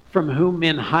from whom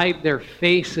men hide their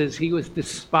faces, he was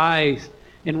despised,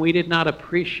 and we did not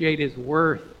appreciate his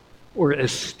worth or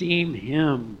esteem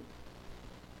him.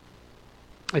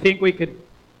 I think we could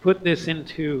put this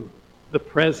into the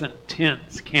present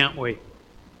tense, can't we?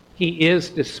 He is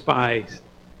despised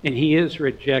and he is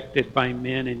rejected by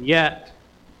men, and yet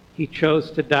he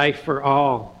chose to die for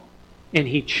all, and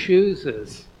he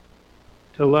chooses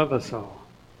to love us all.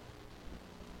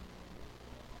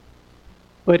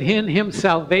 But in him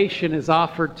salvation is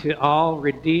offered to all,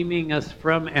 redeeming us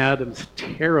from Adam's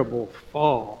terrible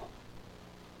fall.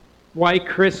 Why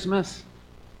Christmas?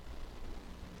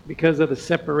 because of the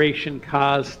separation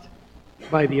caused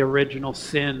by the original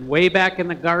sin. Way back in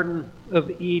the Garden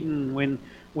of Eden,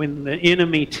 when the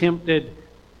enemy tempted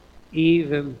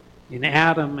Eve and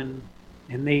Adam,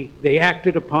 and they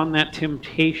acted upon that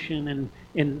temptation,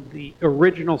 and the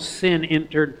original sin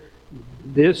entered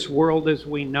this world as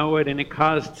we know it, and it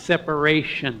caused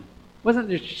separation. It wasn't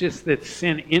just that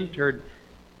sin entered,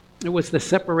 it was the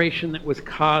separation that was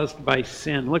caused by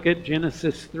sin. Look at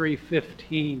Genesis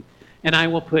 3:15. And I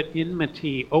will put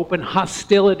enmity, open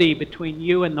hostility between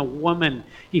you and the woman.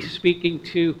 He's speaking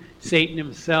to Satan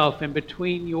himself. And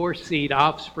between your seed,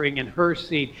 offspring, and her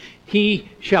seed, he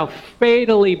shall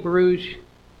fatally bruise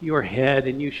your head,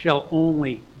 and you shall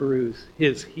only bruise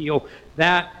his heel.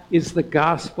 That is the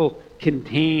gospel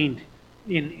contained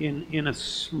in a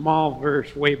small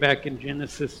verse way back in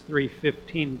Genesis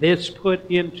 3:15. This put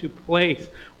into place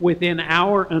within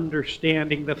our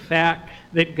understanding the fact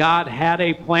that God had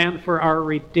a plan for our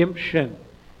redemption,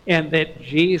 and that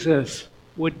Jesus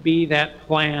would be that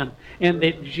plan, and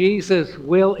that Jesus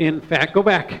will in fact, go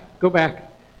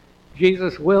back.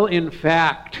 Jesus will in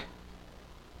fact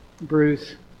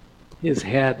bruise his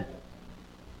head,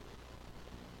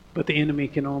 but the enemy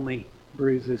can only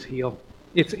bruise his heel.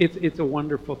 It's a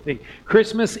wonderful thing.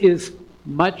 Christmas is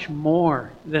much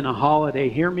more than a holiday.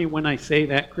 Hear me when I say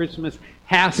that. Christmas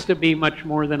has to be much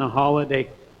more than a holiday.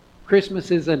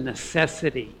 Christmas is a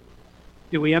necessity.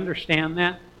 Do we understand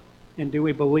that? And do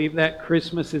we believe that?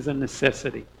 Christmas is a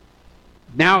necessity.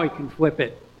 Now we can flip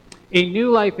it. A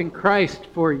new life in Christ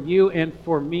for you and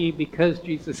for me. Because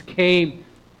Jesus came,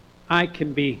 I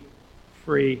can be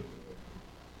free.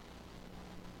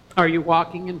 Are you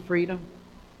walking in freedom?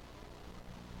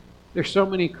 There's so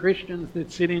many Christians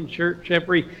that sit in church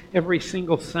every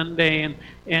single Sunday,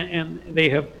 and they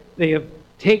have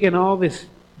taken all this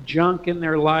junk in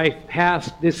their life,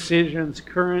 past decisions,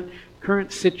 current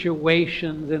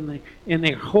situations, and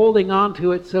they're holding on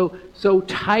to it so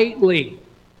tightly.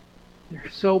 They're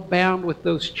so bound with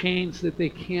those chains that they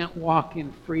can't walk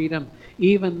in freedom,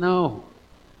 even though,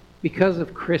 because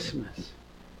of Christmas,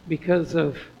 because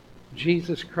of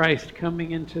Jesus Christ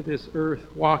coming into this earth,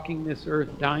 walking this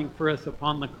earth, dying for us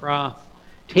upon the cross,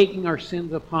 taking our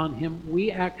sins upon him, we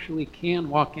actually can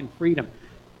walk in freedom.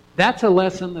 That's a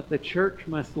lesson that the church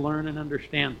must learn and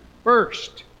understand.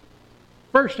 First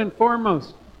and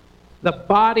foremost, the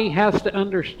body has to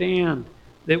understand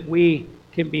that we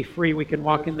can be free. We can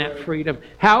walk in that freedom.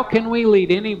 How can we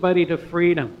lead anybody to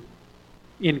freedom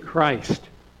in Christ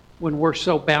when we're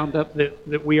so bound up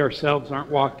that we ourselves aren't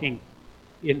walking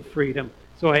in freedom?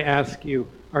 So I ask you,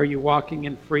 are you walking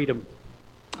in freedom?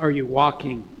 Are you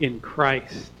walking in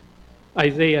Christ?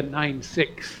 Isaiah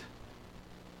 9:6.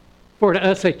 For to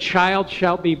us a child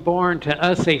shall be born, to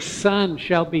us a son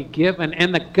shall be given,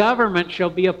 and the government shall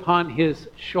be upon his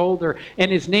shoulder,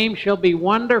 and his name shall be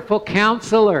Wonderful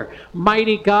Counselor,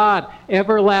 Mighty God,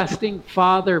 Everlasting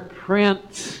Father,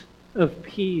 Prince of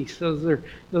Peace. Those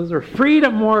are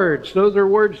freedom words. Those are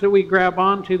words that we grab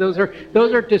onto. Those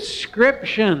are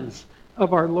descriptions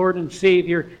of our Lord and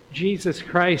Savior Jesus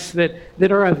Christ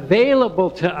that are available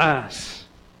to us.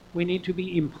 We need to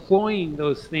be employing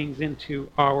those things into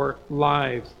our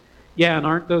lives. Yeah, and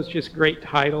aren't those just great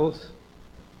titles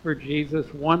for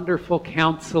Jesus? Wonderful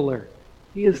Counselor.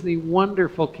 He is the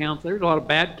Wonderful Counselor. There's a lot of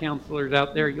bad counselors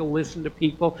out there. You'll listen to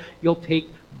people. You'll take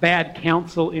bad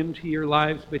counsel into your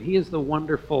lives, but he is the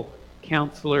Wonderful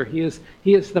Counselor. He is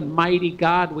the Mighty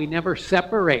God. We never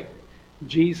separate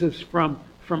Jesus from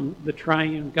the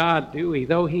triune God, do we?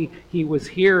 Though he was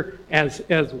here as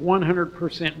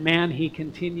 100% man, he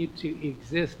continued to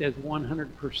exist as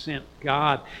 100%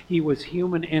 God. He was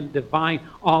human and divine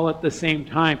all at the same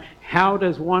time. How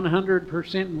does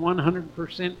 100% and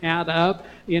 100% add up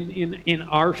in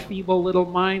our feeble little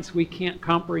minds? We can't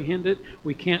comprehend it.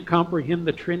 We can't comprehend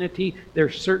the Trinity.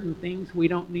 There's certain things we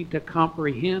don't need to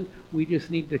comprehend. We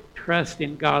just need to trust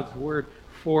in God's Word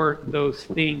for those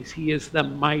things. He is the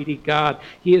mighty God.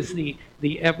 He is the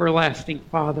everlasting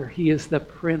Father. He is the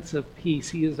Prince of Peace.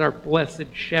 He is our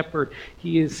blessed Shepherd.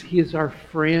 He is our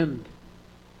friend.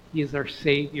 He is our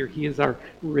Savior. He is our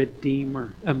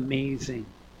Redeemer. Amazing.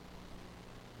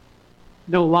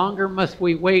 No longer must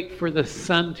we wait for the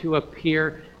Son to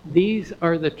appear. These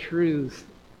are the truths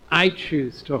I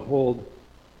choose to hold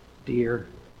dear.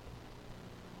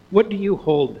 What do you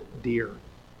hold dear?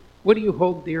 What do you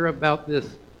hold dear about this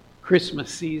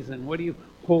Christmas season? What do you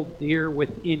hold dear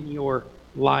within your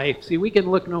life? See, we can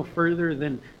look no further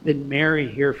than Mary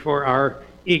here for our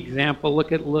example.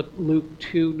 Look at Luke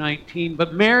 2:19.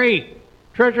 But Mary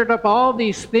treasured up all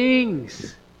these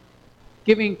things,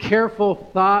 giving careful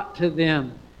thought to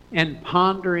them. and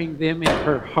pondering them in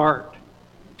her heart.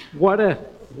 What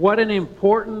an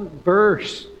important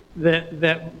verse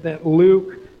that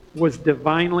Luke was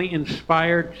divinely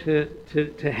inspired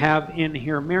to have in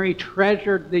here. Mary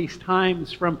treasured these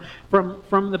times from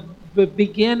the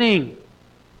beginning,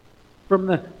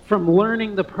 from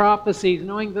learning the prophecies,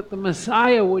 knowing that the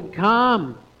Messiah would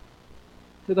come,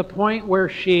 to the point where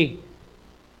she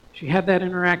had that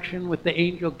interaction with the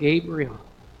angel Gabriel,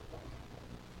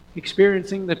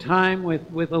 experiencing the time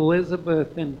with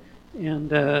Elizabeth, and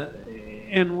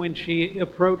when she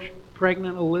approached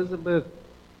pregnant Elizabeth,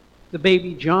 the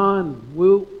baby John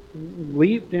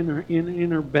leaped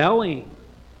in her belly.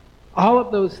 All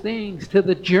of those things, to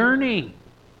the journey,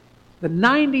 the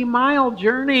 90-mile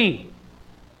journey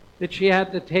that she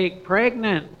had to take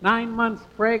pregnant, 9 months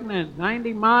pregnant,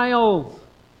 90 miles.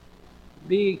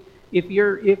 If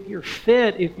you're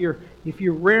fit, if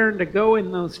you're raring to go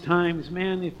in those times,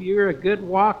 man, if you're a good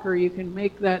walker, you can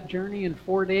make that journey in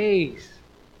 4 days.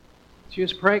 She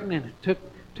was pregnant. It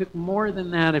took more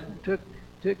than that. It took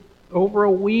over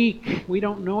a week. We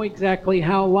don't know exactly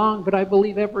how long, but I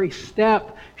believe every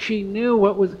step she knew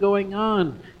what was going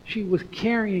on. She was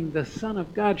carrying the Son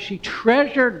of God. She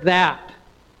treasured that.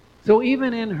 So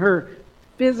even in her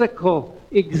physical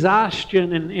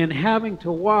exhaustion and having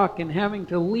to walk and having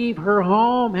to leave her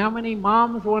home, how many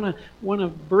moms want to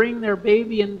bring their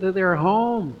baby into their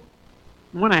home,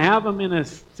 want to have them in a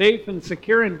safe and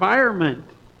secure environment?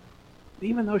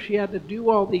 Even though she had to do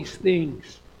all these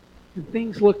things, and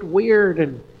things looked weird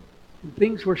and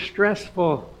things were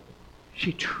stressful,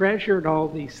 she treasured all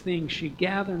these things. She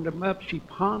gathered them up. She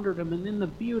pondered them. And in the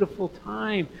beautiful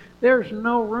time, there's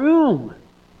no room.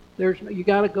 You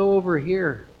got to go over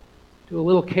here to a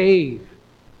little cave.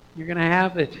 You're going to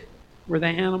have it where the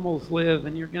animals live,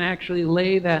 and you're going to actually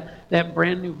lay that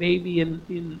brand new baby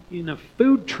in a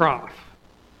food trough.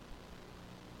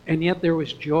 And yet there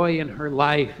was joy in her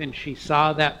life, and she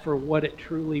saw that for what it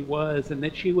truly was, and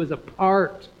that she was a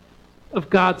part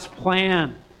of God's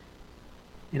plan.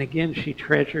 And again, she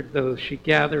treasured those. She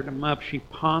gathered them up. She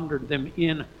pondered them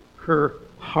in her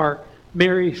heart.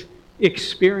 Mary's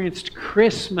experienced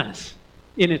Christmas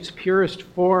in its purest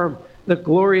form, the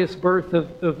glorious birth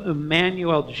of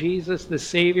Emmanuel, Jesus, the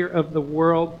Savior of the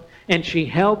world. And she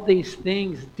held these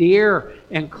things dear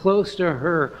and close to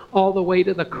her all the way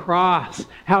to the cross.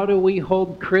 How do we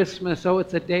hold Christmas? Oh,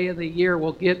 it's a day of the year.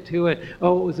 We'll get to it.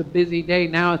 Oh, it was a busy day.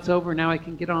 Now it's over. Now I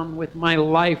can get on with my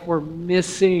life. We're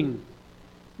missing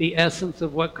the essence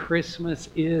of what Christmas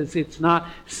is. It's not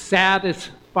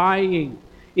satisfying.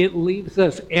 It leaves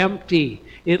us empty.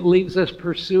 It leaves us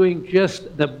pursuing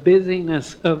just the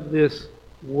busyness of this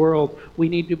world. We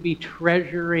need to be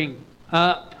treasuring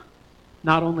up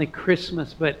not only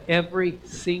Christmas, but every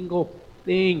single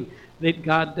thing that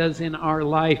God does in our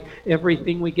life,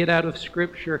 everything we get out of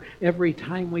Scripture, every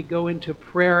time we go into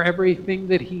prayer, everything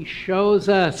that He shows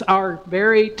us, our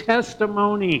very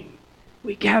testimony.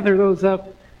 We gather those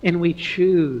up and we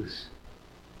choose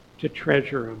to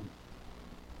treasure them.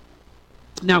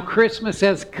 Now, Christmas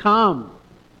has come.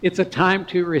 It's a time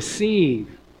to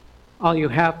receive. All you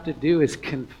have to do is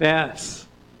confess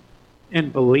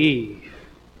and believe.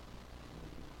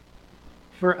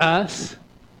 For us,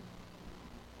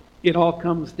 it all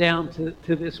comes down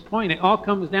to this point. It all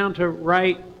comes down to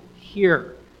right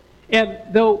here. And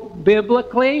though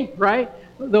biblically,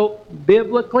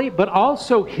 but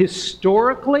also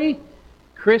historically,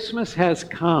 Christmas has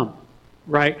come,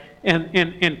 right?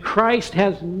 And Christ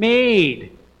has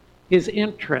made His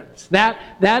entrance.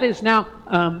 That is now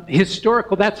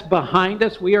historical. That's behind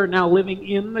us. We are now living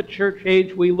in the church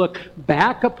age. We look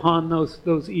back upon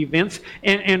those events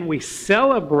and we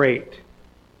celebrate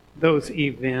those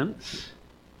events.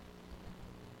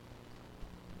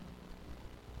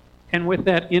 And with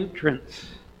that entrance,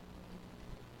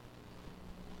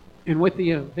 and with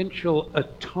the eventual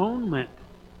atonement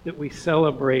that we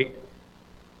celebrate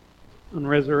on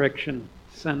Resurrection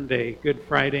Sunday, Good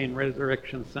Friday and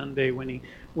Resurrection Sunday, when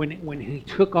he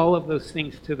took all of those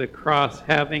things to the cross,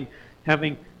 having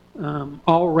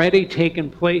already taken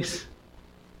place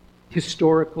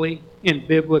historically and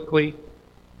biblically,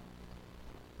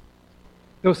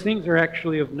 those things are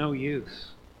actually of no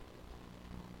use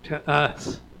to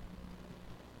us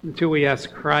until we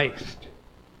ask Christ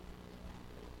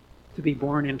to be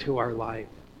born into our life.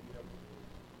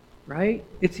 Right?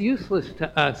 It's useless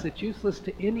to us. It's useless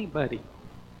to anybody.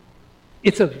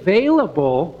 It's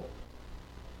available,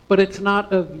 but it's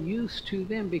not of use to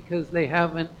them because they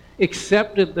haven't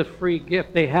accepted the free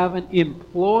gift. They haven't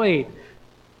employed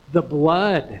the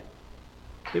blood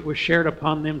that was shared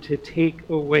upon them to take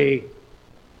away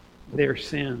their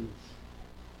sins.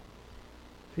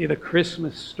 See, the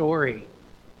Christmas story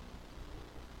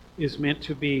is meant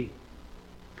to be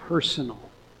personal.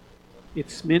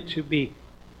 It's meant to be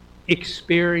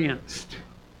experienced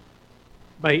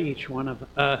by each one of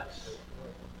us.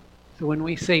 So when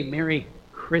we say Merry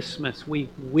Christmas, we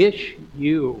wish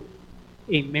you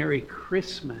a Merry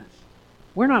Christmas.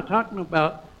 We're not talking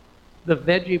about the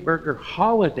veggie burger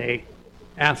holiday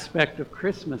aspect of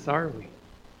Christmas, are we?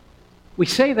 We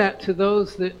say that to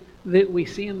those that we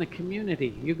see in the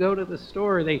community. You go to the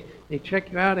store, they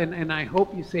check you out, and I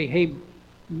hope you say, hey,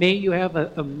 may you have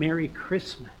a Merry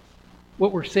Christmas.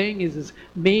 What we're saying is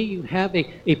may you have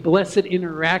a blessed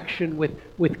interaction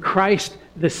with Christ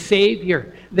the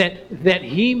Savior, that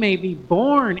He may be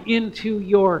born into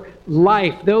your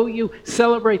life. Though you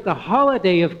celebrate the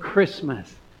holiday of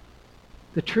Christmas,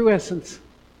 the true essence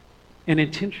and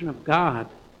intention of God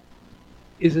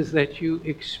is that you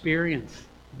experience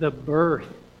the birth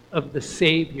of the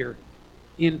Savior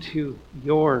into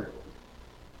your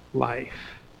life.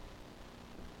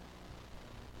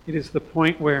 It is the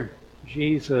point where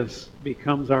Jesus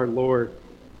becomes our Lord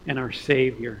and our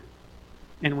Savior,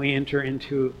 and we enter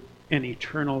into an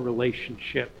eternal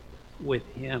relationship with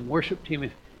Him. Worship team,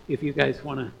 if you guys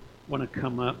want to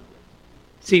come up.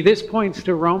 See, this points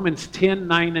to Romans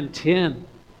 10:9 and 10.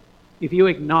 If you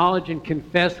acknowledge and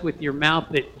confess with your mouth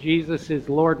that Jesus is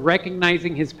Lord,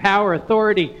 recognizing His power,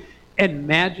 authority, and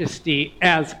majesty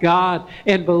as God,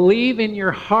 and believe in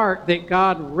your heart that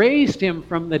God raised Him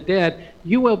from the dead,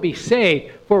 you will be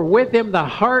saved. For with Him the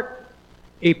heart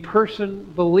a person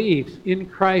believes in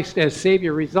Christ as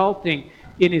Savior, resulting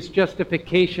in his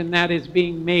justification, that is,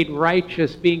 being made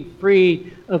righteous, being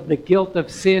freed of the guilt of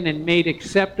sin and made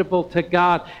acceptable to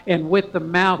God. And with the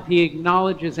mouth he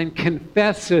acknowledges and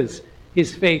confesses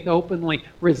his faith openly,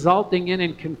 resulting in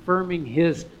and confirming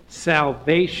his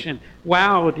salvation.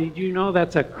 Wow, did you know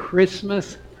that's a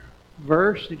Christmas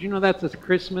verse? Did you know that's a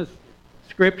Christmas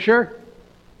scripture?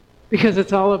 Because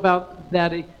it's all about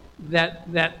that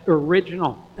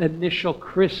original, initial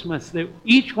Christmas that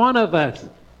each one of us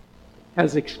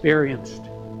has experienced.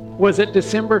 Was it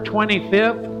December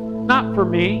 25th? Not for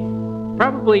me.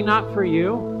 Probably not for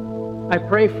you. I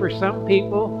pray for some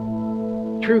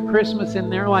people, true Christmas in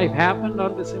their life happened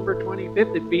on December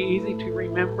 25th. It'd be easy to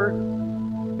remember.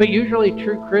 But usually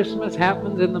true Christmas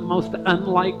happens in the most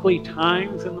unlikely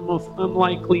times, in the most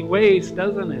unlikely ways,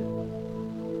 doesn't it?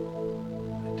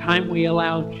 The time we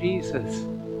allow Jesus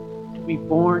to be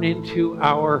born into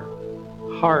our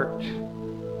heart.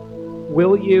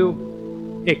 Will you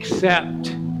accept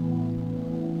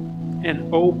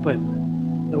and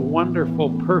open the wonderful,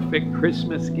 perfect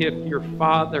Christmas gift your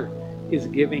Father is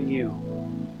giving you?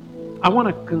 I want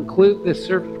to conclude this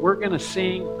service. We're going to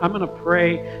sing. I'm going to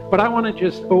pray. But I want to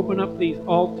just open up these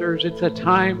altars. It's a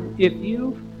time, if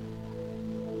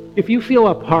you feel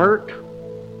apart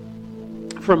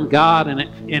from God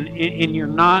and you're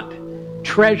not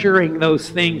treasuring those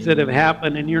things that have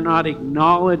happened, and you're not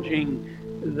acknowledging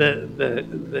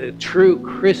the true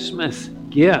Christmas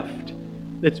gift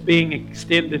that's being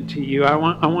extended to you, I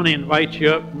want to invite you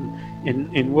up,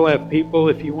 and we'll have people.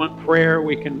 If you want prayer,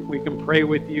 we can pray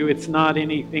with you. It's not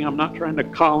anything. I'm not trying to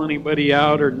call anybody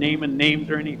out or naming names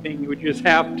or anything. You would just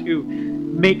have to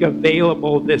make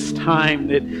available this time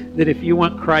that if you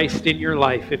want Christ in your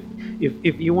life,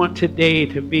 if you want today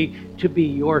to be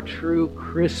your true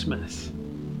Christmas,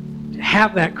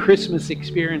 have that Christmas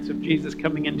experience of Jesus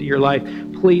coming into your life,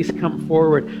 please come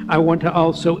forward. I want to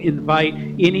also invite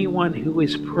anyone who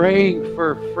is praying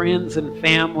for friends and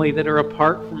family that are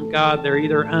apart from God. They're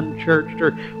either unchurched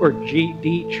or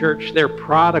GD church. They're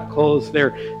prodigals.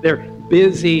 They're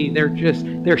busy.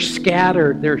 They're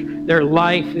scattered. Their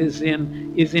life is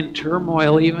in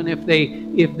turmoil, even if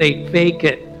they fake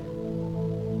it.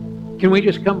 Can we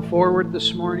just come forward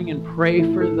this morning and pray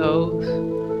for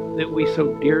those that we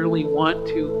so dearly want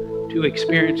to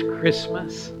experience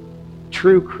Christmas,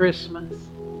 true Christmas?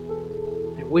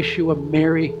 I wish you a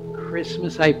Merry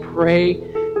Christmas. I pray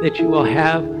that you will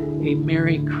have a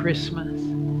Merry Christmas.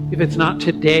 If it's not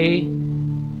today,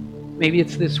 maybe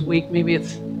it's this week, maybe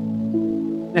it's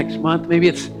next month, maybe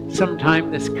it's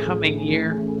sometime this coming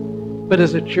year. But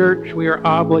as a church, we are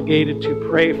obligated to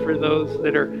pray for those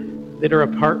that are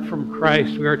apart from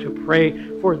Christ. We are to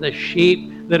pray for the sheep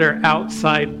that are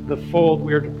outside the fold.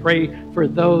 We are to pray for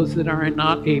those that are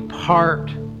not a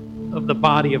part of the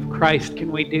body of Christ.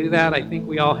 Can we do that? I think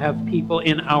we all have people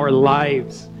in our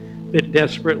lives that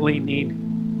desperately need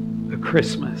a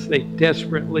Christmas. They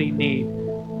desperately need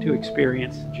to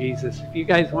experience Jesus. If you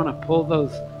guys want to pull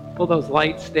those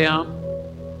lights down,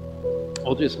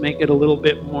 We'll just make it a little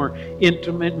bit more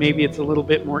intimate. Maybe it's a little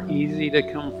bit more easy to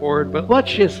come forward. But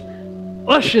let's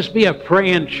just be a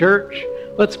praying church.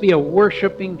 Let's be a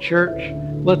worshiping church.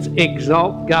 Let's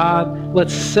exalt God.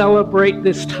 Let's celebrate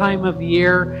this time of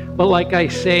year. But like I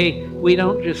say, we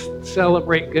don't just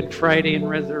celebrate Good Friday and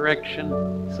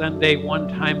Resurrection Sunday one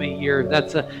time a year.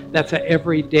 That's a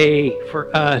everyday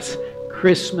for us.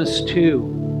 Christmas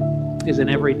too is an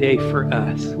everyday for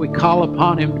us. We call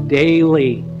upon Him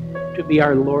daily to be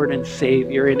our Lord and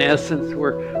Savior. In essence,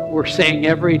 we're saying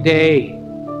every day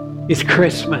is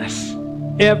Christmas.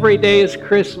 Every day is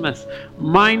Christmas,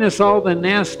 minus all the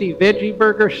nasty veggie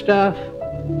burger stuff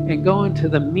and going to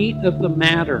the meat of the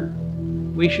matter.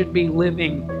 We should be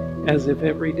living as if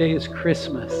every day is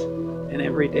Christmas and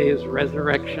every day is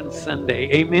Resurrection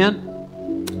Sunday.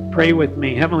 Amen? Pray with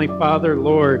me. Heavenly Father,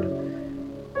 Lord,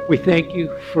 we thank you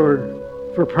for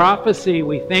prophecy.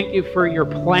 We thank you for your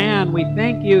plan. We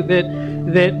thank you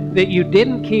that you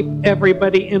didn't keep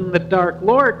everybody in the dark.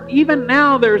 Lord, even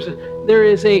now there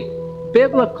is a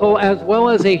biblical as well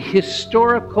as a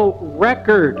historical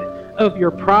record of your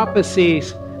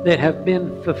prophecies that have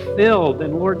been fulfilled.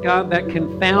 And Lord God, that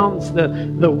confounds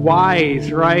the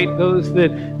wise, right? Those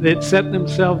that set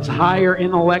themselves higher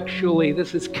intellectually.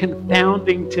 This is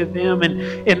confounding to them.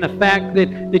 And the fact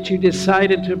that you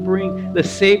decided to bring the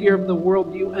Savior of the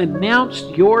world, you announced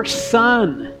your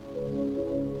Son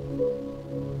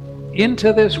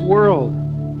into this world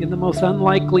in the most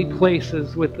unlikely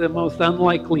places with the most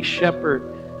unlikely shepherd.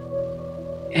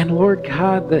 And Lord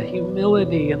God, the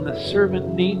humility and the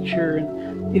servant nature,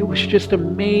 and it was just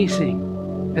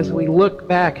amazing. As we look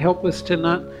back, help us to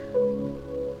not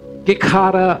get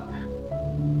caught up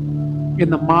in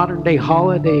the modern day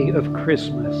holiday of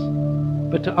Christmas,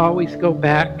 but to always go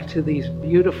back to these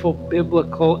beautiful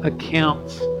biblical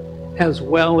accounts as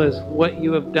well as what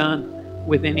you have done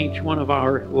within each one of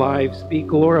our lives. Be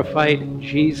glorified,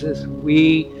 Jesus.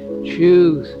 We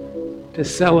choose to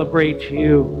celebrate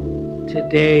you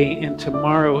today and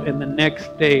tomorrow and the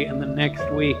next day and the next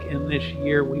week and this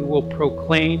year. We will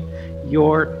proclaim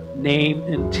your name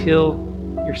until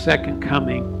your second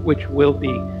coming, which will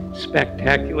be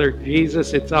spectacular.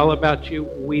 Jesus, it's all about you.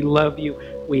 We love you.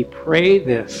 We pray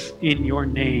this in your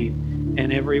name.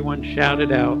 And everyone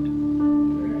shouted out,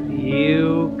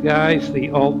 you guys,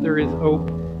 the altar is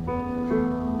open.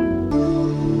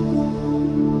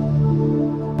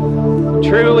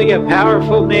 Truly a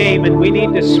powerful name, and we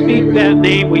need to speak that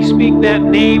name. We speak that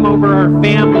name over our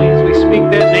families. We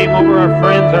speak that name over our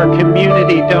friends, our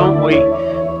community, don't we?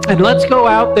 And let's go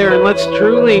out there and let's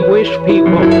truly wish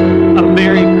people a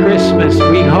Merry Christmas.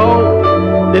 We hope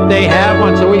that they have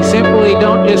one. So we simply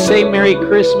don't just say Merry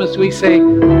Christmas. We say,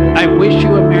 I wish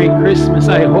you a Merry Christmas.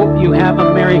 I hope you have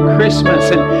a Merry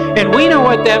Christmas. And we know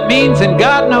what that means, and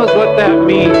God knows what that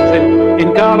means.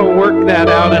 And God will work that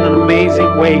out in an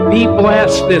amazing way. Be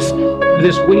blessed this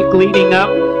week leading up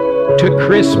to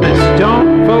Christmas.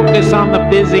 Don't focus on the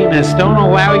busyness. Don't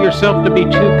allow yourself to be too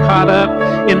caught up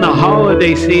in the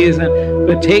holiday season,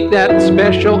 but take that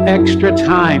special extra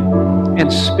time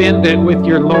and spend it with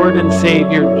your Lord and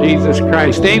Savior, Jesus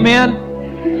Christ.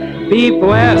 Amen? Be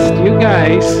blessed. You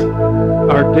guys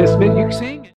are dismissed. You can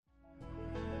sing it.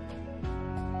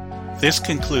 This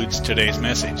concludes today's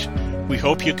message. We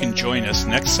hope you can join us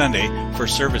next Sunday for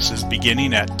services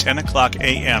beginning at 10 o'clock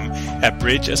a.m. at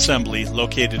Bridge Assembly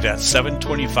located at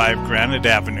 725 Granite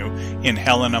Avenue in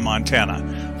Helena,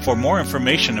 Montana. For more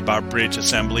information about Bridge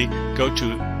Assembly, go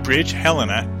to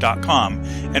bridgehelena.com,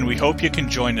 and we hope you can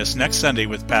join us next Sunday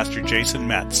with Pastor Jason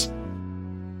Metz.